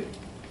ingenuity.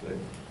 See?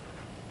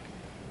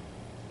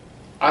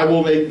 I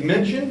will make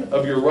mention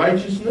of your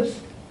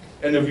righteousness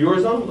and of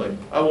yours only.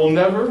 I will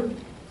never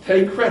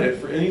take credit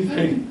for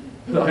anything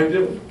that I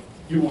do.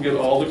 You will get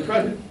all the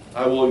credit.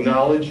 I will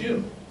acknowledge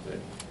you. See?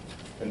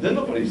 And then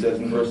look what he says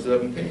in verse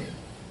 17.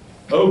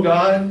 Oh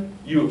God,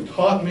 you have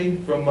taught me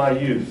from my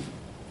youth.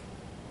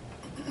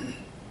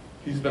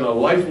 He's been a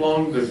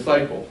lifelong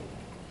disciple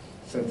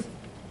since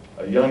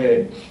a young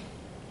age.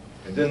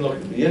 And then look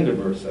at the end of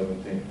verse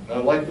 17. And I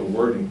like the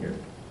wording here.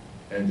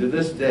 And to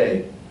this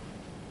day,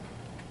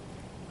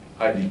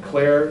 I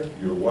declare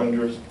your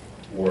wondrous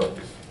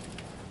works.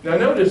 Now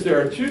notice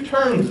there are two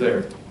terms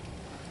there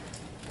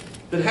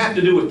that have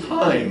to do with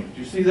time.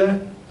 Do you see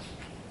that?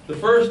 The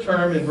first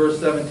term in verse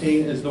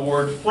 17 is the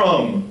word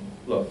from.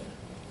 Look,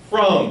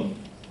 from.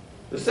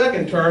 The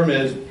second term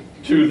is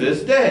to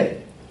this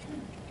day.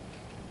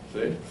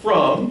 See?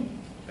 From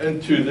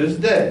and to this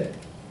day.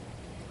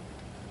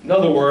 In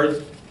other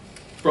words,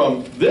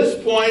 from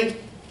this point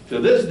to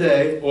this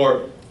day,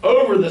 or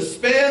over the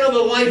span of a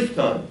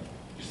lifetime.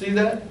 You see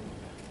that?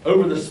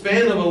 Over the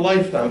span of a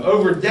lifetime,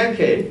 over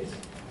decades,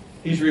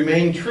 he's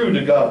remained true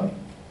to God.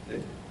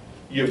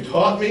 You've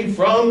taught me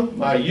from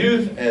my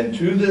youth, and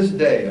to this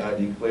day I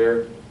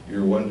declare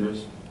your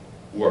wondrous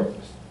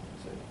works.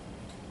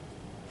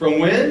 From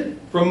when?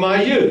 From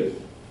my youth.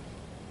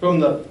 From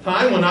the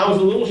time when I was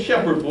a little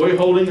shepherd boy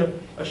holding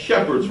a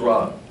shepherd's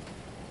rod.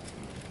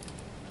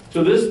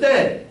 To this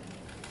day,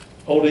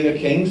 holding a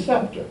king's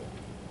scepter.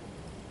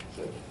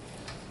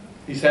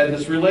 He's had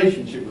this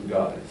relationship with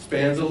God. It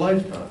spans a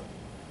lifetime.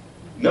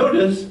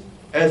 Notice,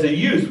 as a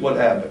youth, what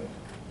happened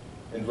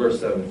in verse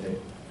 17.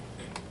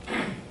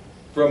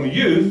 From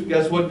youth,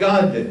 guess what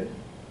God did?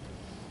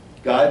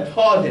 God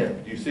taught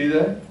him. Do you see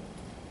that?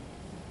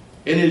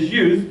 In his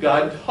youth,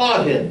 God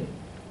taught him.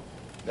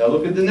 Now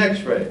look at the next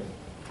phrase.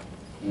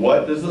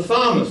 What does the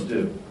psalmist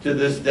do? To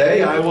this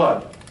day, I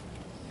what?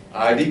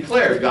 I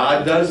declare.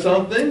 God does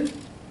something,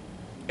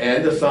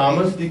 and the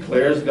psalmist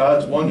declares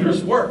God's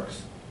wondrous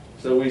works.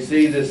 So we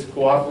see this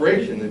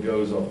cooperation that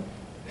goes on.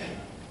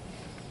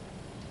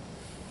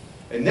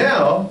 And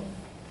now,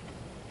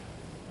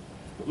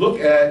 look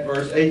at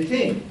verse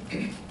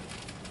 18.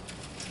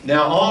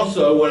 Now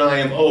also, when I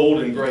am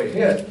old and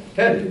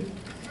gray-headed,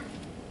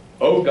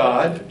 O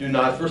God, do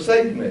not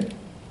forsake me,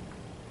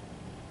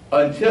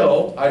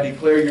 until I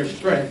declare your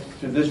strength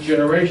to this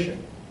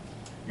generation,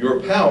 your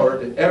power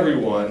to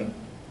everyone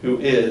who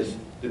is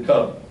to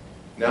come.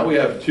 Now we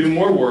have two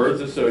more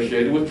words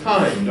associated with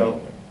time,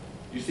 don't we?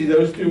 You see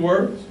those two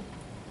words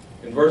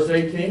in verse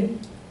 18?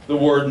 The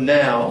word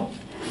now,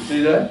 you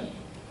see that?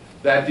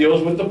 That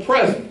deals with the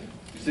present.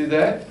 You see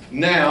that?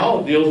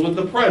 Now deals with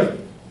the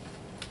present.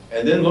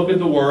 And then look at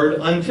the word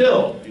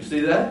until. You see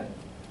that?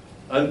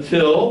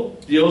 Until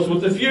deals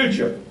with the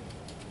future.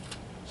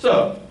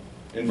 So,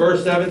 in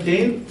verse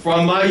 17,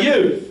 from my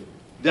youth,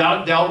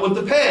 dealt with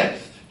the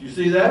past. You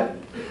see that?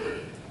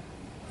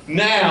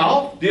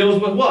 Now deals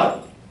with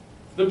what?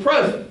 The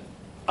present.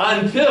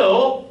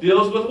 Until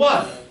deals with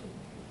what?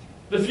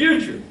 The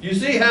future. You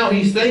see how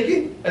he's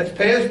thinking? That's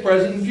past,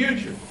 present, and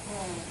future.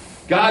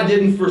 God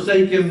didn't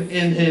forsake him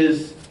in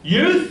his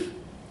youth.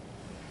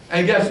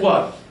 And guess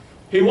what?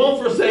 He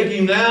won't forsake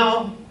him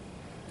now.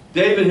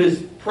 David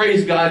has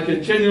praised God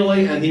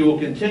continually, and he will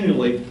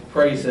continually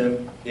praise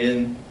him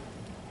in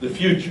the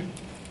future.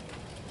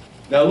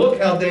 Now look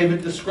how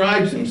David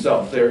describes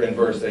himself there in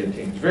verse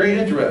 18. It's very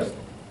interesting.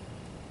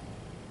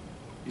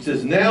 He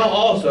says, now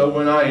also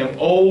when I am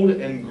old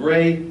and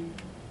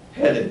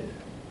gray-headed.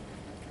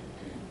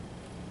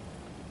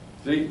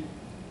 See,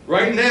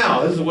 right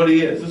now, this is what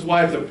he is. This is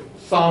why it's a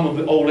psalm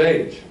of old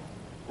age.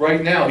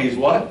 Right now, he's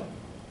what?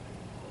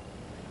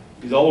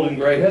 He's old and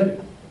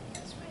gray-headed.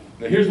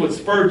 Now here's what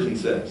Spurgeon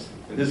says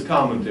in his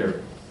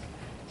commentary.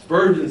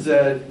 Spurgeon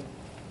said,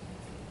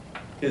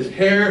 his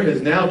hair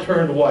has now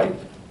turned white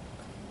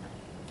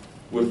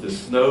with the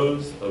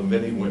snows of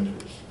many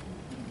winters.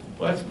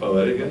 Well, that's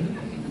poetic, isn't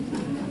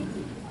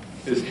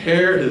it? His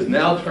hair has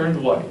now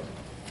turned white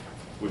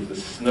with the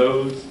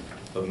snows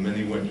of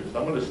many winters.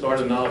 I'm going to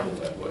start a novel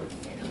that way.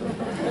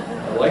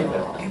 I like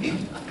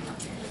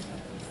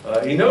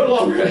that. He no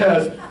longer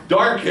has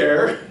dark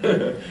hair.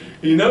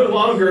 He no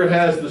longer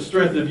has the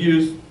strength of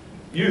youth,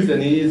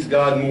 and he needs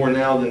God more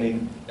now than he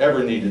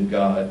ever needed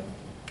God.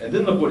 And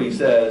then look what he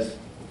says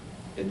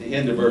at the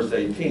end of verse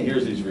 18.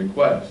 Here's his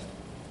request.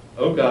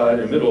 O God,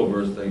 in the middle of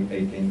verse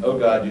 18, O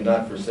God, do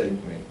not forsake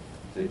me.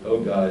 Say, O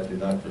God, do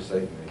not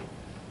forsake me.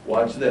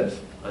 Watch this.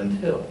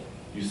 Until.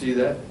 You see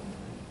that?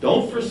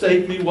 Don't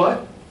forsake me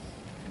what?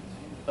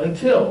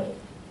 Until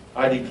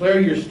I declare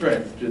your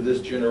strength to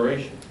this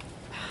generation.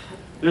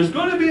 There's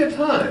going to be a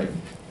time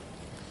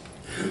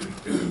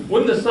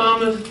when the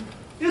psalmist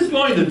is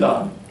going to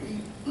die.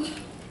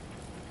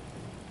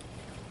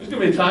 There's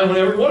going to be a time when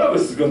every one of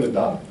us is going to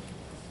die.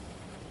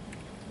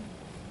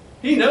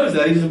 He knows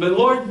that. He says, but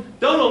Lord,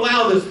 don't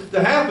allow this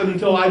to happen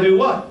until I do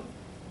what?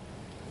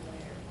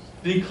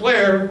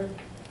 Declare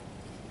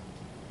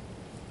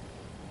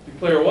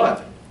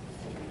what?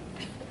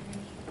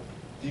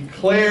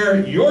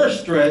 Declare your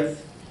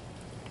strength,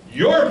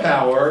 your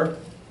power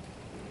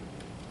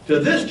to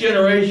this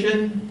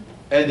generation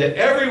and to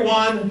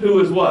everyone who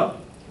is what?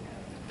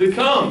 To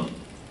come.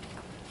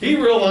 He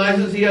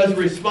realizes he has a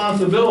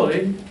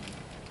responsibility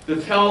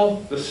to tell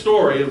the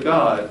story of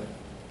God.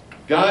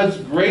 God's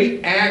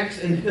great acts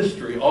in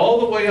history, all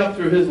the way up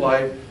through his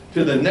life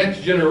to the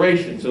next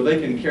generation so they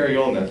can carry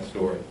on that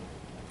story.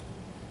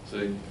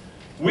 See?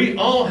 We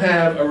all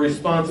have a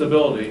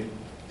responsibility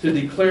to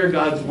declare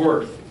God's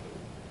worth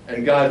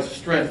and God's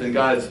strength and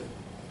God's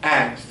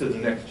acts to the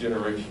next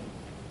generation.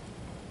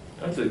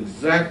 That's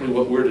exactly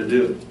what we're to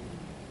do.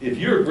 If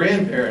you're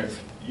grandparents,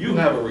 you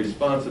have a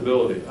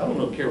responsibility. I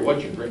don't care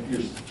what your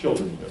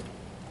children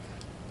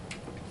do.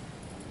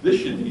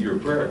 This should be your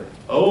prayer.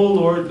 Oh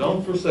Lord,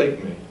 don't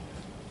forsake me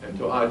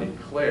until I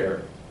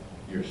declare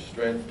your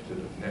strength to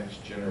the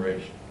next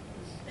generation,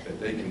 that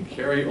they can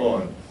carry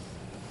on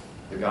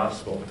the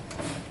gospel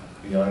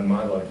beyond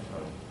my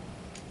lifetime.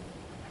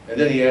 And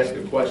then he asks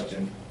a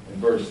question in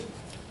verse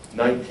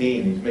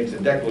 19. He makes a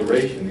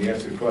declaration. He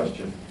asks a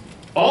question.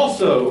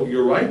 Also,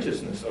 your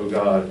righteousness, O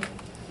God,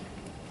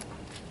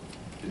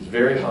 is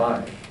very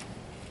high.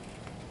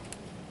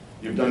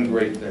 You've done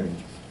great things.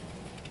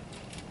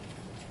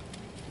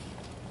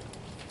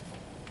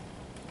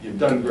 You've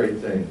done great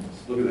things.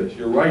 Look at this.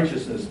 Your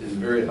righteousness is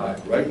very high.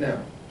 Right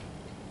now.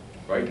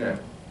 Right now.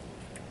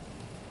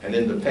 And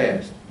in the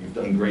past, you've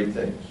done great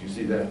things. You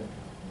see that?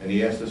 And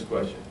he asked this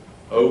question.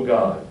 Oh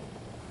God,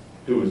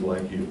 who is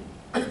like you?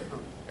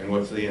 And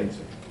what's the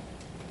answer?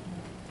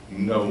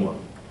 No one.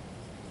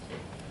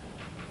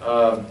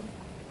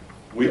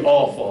 We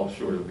all fall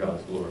short of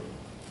God's glory.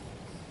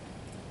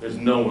 There's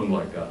no one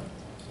like God.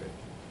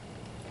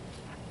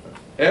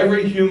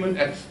 Every human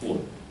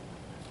exploit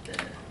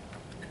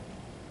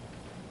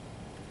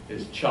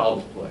is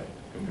child's play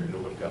compared to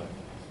what God does.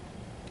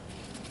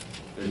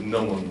 There's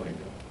no one like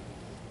God.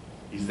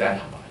 He's that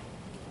high.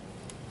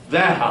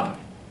 That high.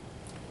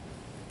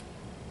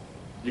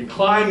 You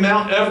climb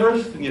Mount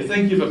Everest and you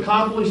think you've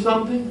accomplished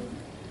something,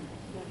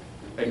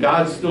 and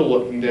God's still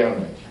looking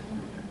down at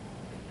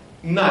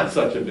you. Not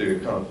such a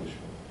big accomplishment.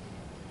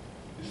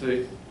 You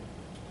see?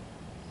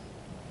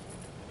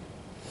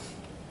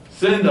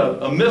 Send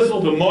a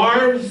missile to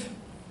Mars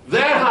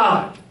that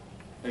high,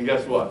 and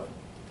guess what?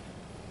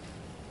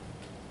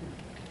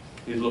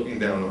 He's looking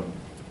down on you.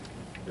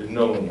 There's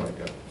no one like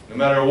God. No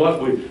matter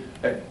what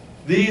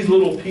these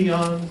little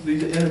peons,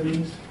 these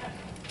enemies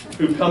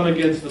who come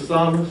against the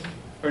psalmist,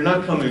 are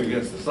not coming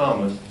against the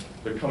psalmist,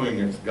 they're coming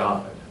against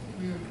God.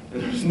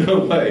 And there's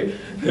no way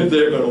that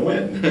they're going to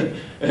win.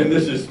 And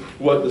this is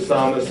what the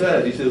psalmist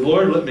says. He says,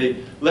 Lord,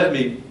 let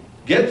me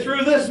get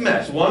through this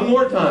mess one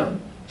more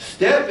time.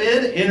 Step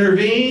in,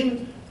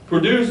 intervene,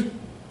 produce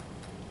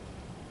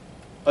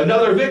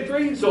another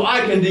victory so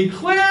I can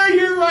declare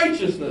your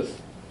righteousness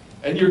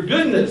and your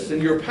goodness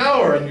and your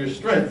power and your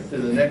strength to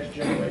the next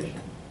generation.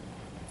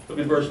 Look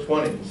at verse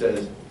 20. It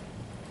says,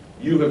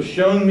 you have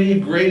shown me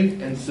great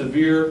and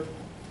severe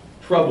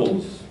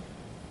troubles.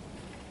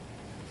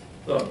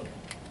 Look,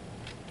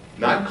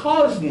 not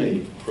caused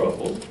me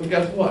troubles, but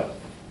guess what?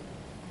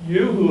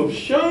 You who have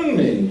shown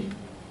me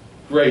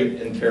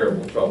great and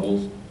terrible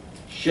troubles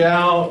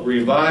shall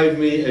revive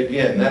me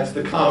again. That's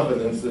the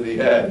confidence that he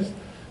has.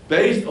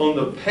 Based on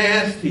the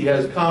past, he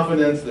has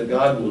confidence that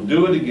God will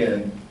do it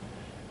again,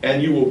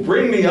 and you will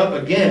bring me up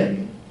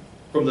again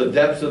from the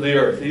depths of the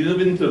earth,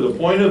 even to the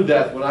point of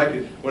death when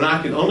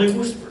I can only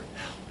whisper,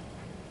 help.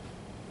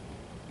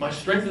 My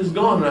strength is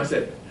gone, and I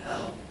said,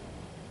 help.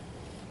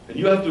 And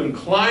you have to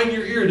incline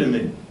your ear to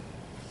me.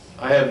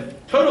 I have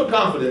total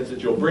confidence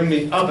that you'll bring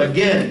me up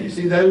again. You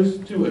see those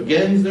two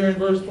agains there in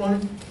verse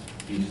 20?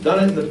 He's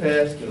done it in the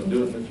past, and he'll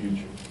do it in the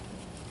future.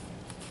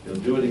 He'll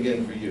do it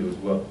again for you as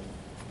well.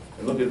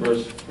 And look at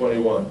verse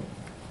 21.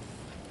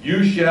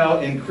 You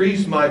shall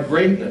increase my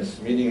greatness,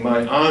 meaning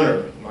my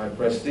honor, my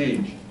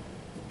prestige,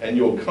 and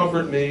you'll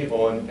comfort me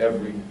on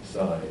every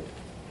side.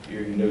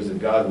 Here he knows that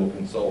God will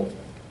console him.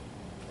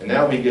 And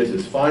now he gives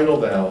his final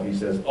vow. He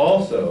says,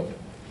 also,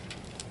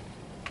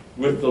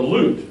 with the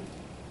lute,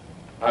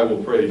 I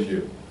will praise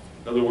you.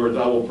 In other words,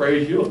 I will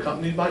praise you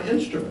accompanied by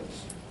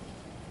instruments.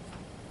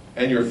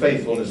 And your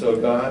faithfulness, O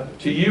God.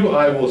 To you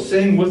I will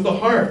sing with the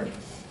harp,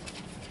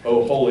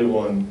 O Holy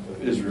One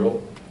of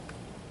Israel.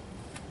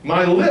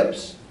 My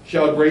lips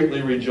shall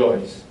greatly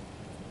rejoice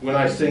when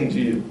I sing to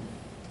you.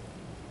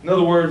 In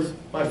other words,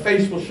 my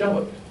face will show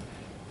it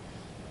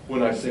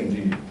when I sing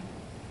to you.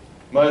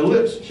 My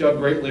lips shall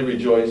greatly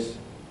rejoice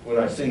when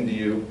I sing to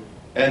you,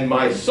 and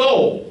my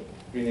soul,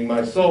 meaning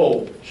my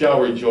soul,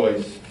 shall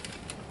rejoice,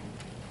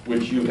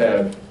 which you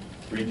have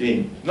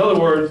redeemed. In other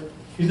words,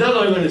 he's not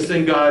only going to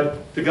sing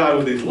to God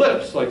with his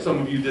lips, like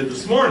some of you did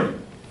this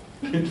morning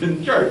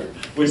in church.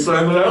 We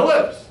sang with our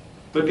lips.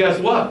 But guess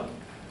what?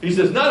 He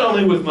says, not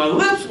only with my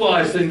lips will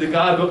I sing to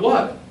God, but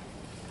what?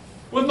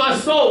 With my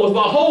soul, with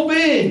my whole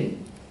being.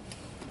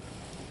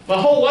 My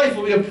whole life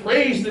will be a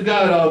praise to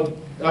God.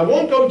 I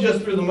won't go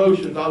just through the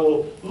motions. I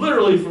will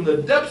literally, from the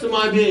depths of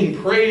my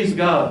being, praise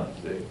God.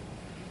 See?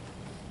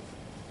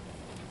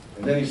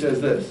 And then he says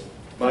this,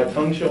 my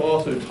tongue shall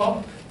also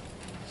talk.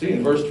 See,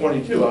 in verse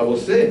 22, I will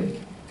sing.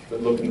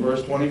 But look in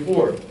verse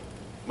 24.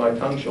 My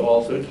tongue shall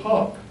also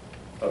talk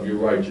of your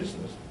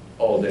righteousness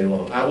all day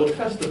long. I will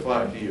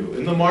testify to you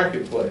in the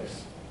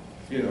marketplace,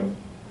 in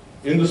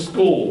the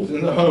schools,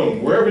 in the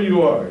home, wherever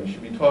you are. You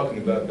should be talking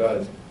about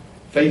God's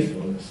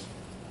faithfulness.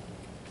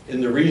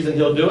 And the reason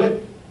he'll do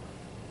it?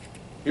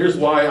 Here's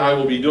why I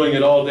will be doing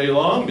it all day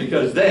long,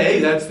 because they,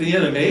 that's the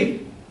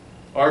enemy,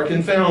 are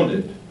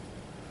confounded.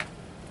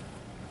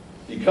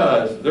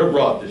 Because they're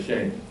brought to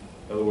shame.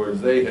 In other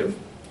words, they have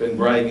been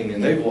bragging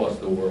and they've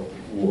lost the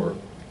war.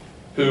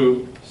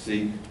 Who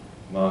seek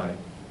my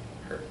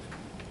hurt.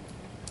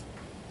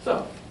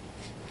 So,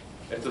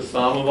 it's a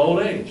psalm of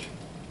old age.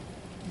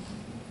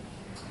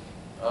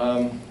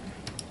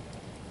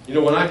 You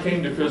know, when I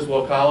came to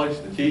Criswell College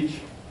to teach,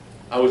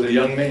 I was a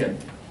young man.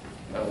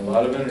 I had a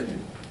lot of energy.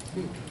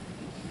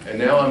 And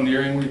now I'm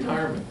nearing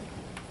retirement.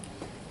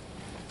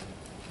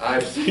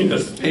 I've seen a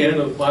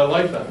span of my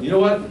lifetime. You know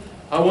what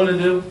I want to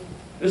do?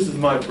 This is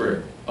my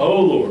prayer.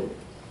 Oh Lord,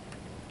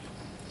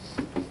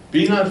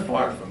 be not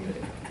far from me.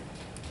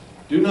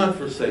 Do not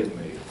forsake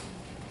me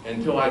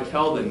until I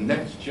tell the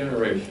next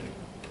generation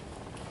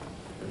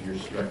of your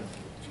strength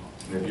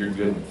and of your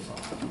goodness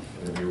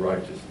and of your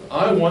righteousness.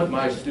 I want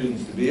my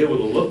students to be able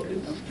to look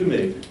to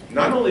me,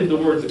 not only the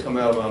words that come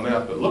out of my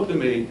mouth, but look to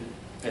me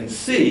and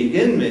see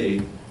in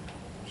me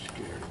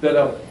that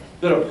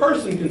a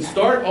person can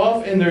start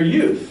off in their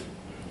youth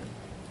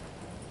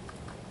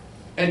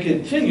and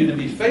continue to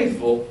be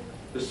faithful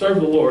to serve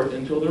the Lord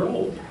until they're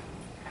old.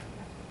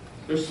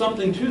 There's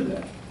something to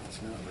that.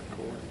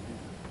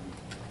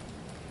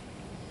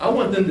 I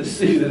want them to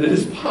see that it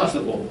is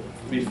possible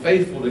to be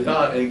faithful to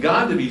God and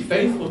God to be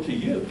faithful to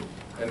you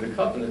and the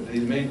covenant that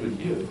He's made with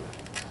you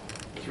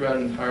throughout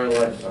an entire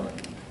lifetime.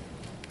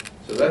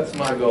 So that's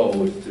my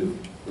goal, is to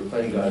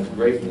proclaim God's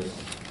greatness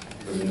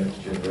for the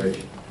next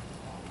generation.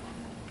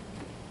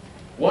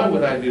 Why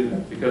would I do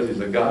that? Because He's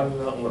a God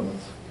without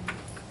limits.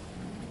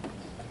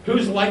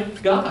 Who's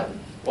like God?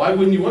 Why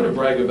wouldn't you want to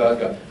brag about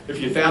God? If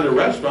you found a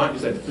restaurant, you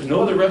said, there's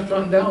no other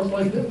restaurant in Dallas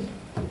like this.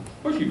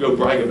 Of course you go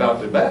brag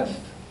about the best.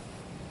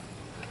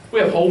 We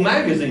have whole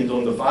magazines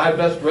on the 5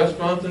 best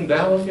restaurants in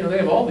Dallas. You know, they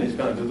have all these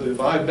kinds of, the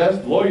 5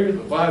 best lawyers,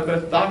 the 5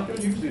 best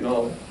doctors. You've seen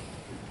all that.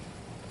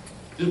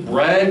 Just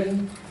brag.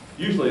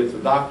 Usually it's the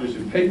doctors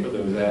who pay for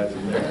those ads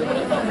in there.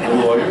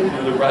 The lawyers, you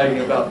know, they're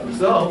bragging about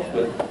themselves.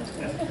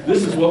 But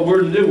this is what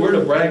we're to do. We're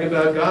to brag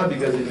about God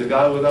because He's a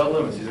God without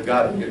limits. He's a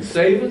God who can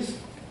save us.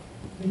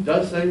 He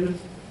does save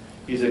us.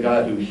 He's a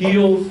God who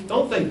heals.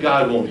 Don't think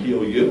God won't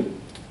heal you.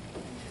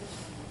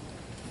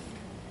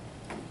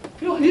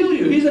 He'll heal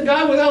you. He's a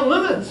God without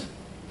limits.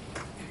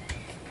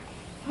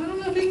 I don't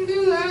know if He can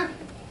do that.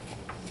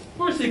 Of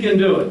course He can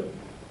do it.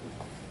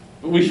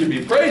 But we should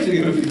be praising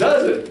Him if He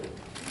does it.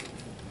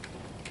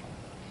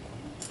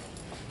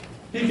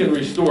 He can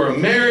restore a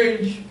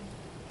marriage.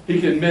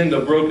 He can mend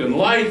a broken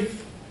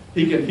life.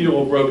 He can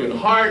heal a broken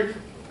heart.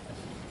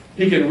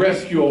 He can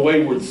rescue a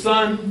wayward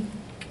son.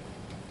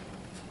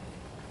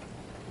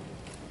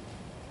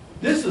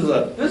 This is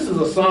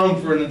a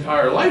psalm for an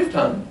entire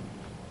lifetime.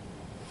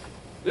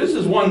 This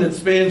is one that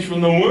spans from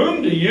the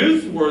womb to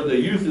youth, where the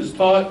youth is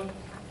taught,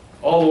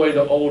 all the way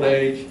to old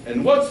age.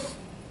 And what's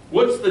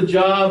the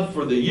job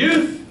for the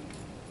youth?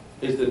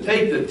 Is to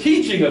take the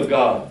teaching of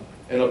God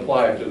and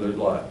apply it to their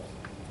lives.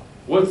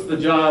 What's the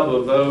job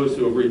of those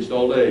who have reached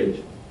old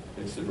age?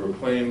 It's to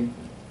proclaim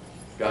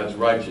God's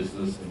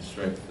righteousness and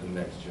strength to the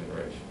next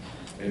generation.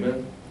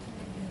 Amen?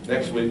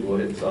 Next week we'll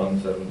hit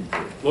Psalm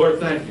 72. Lord,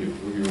 thank you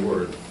for your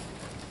word.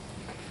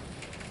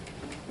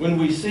 When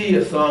we see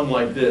a psalm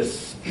like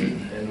this,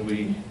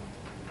 and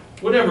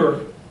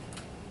whatever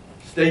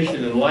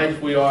station in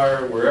life we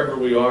are, wherever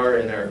we are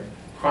in our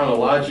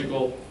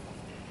chronological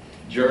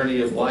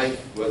journey of life,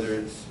 whether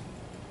it's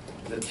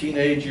the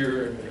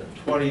teenager,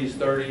 20s,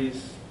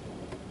 30s,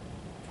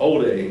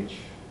 old age,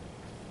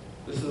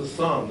 this is a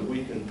psalm that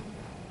we can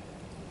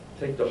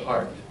take to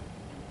heart.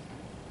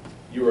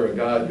 You are a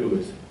God who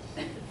is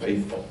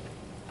faithful.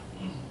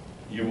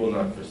 You will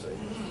not forsake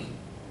us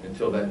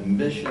until that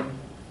mission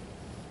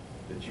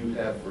that you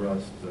have for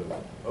us is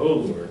over. Oh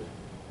Lord,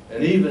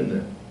 and even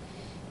then,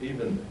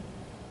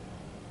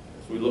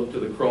 as we look to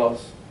the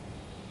cross,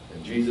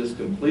 and Jesus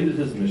completed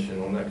His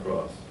mission on that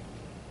cross,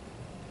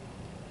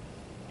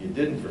 you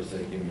didn't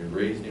forsake Him, you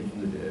raised Him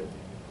from the dead.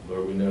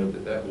 Lord, we know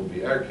that that will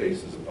be our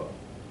case as well.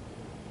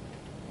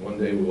 One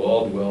day we'll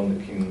all dwell in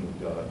the kingdom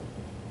of God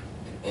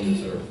on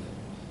this earth,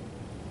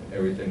 and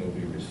everything will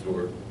be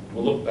restored.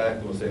 We'll look back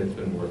and we'll say it's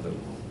been worth it.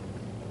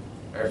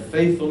 Our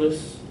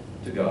faithfulness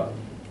to God,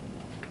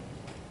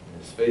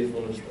 His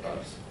faithfulness to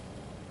us,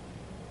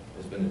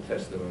 has been a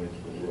testimony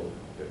to the world.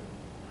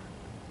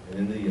 And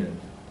in the end,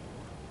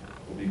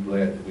 we'll be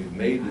glad that we've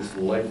made this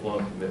lifelong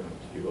commitment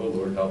to you. Oh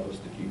Lord, help us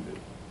to keep it.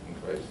 In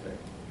Christ's name.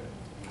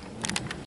 Amen.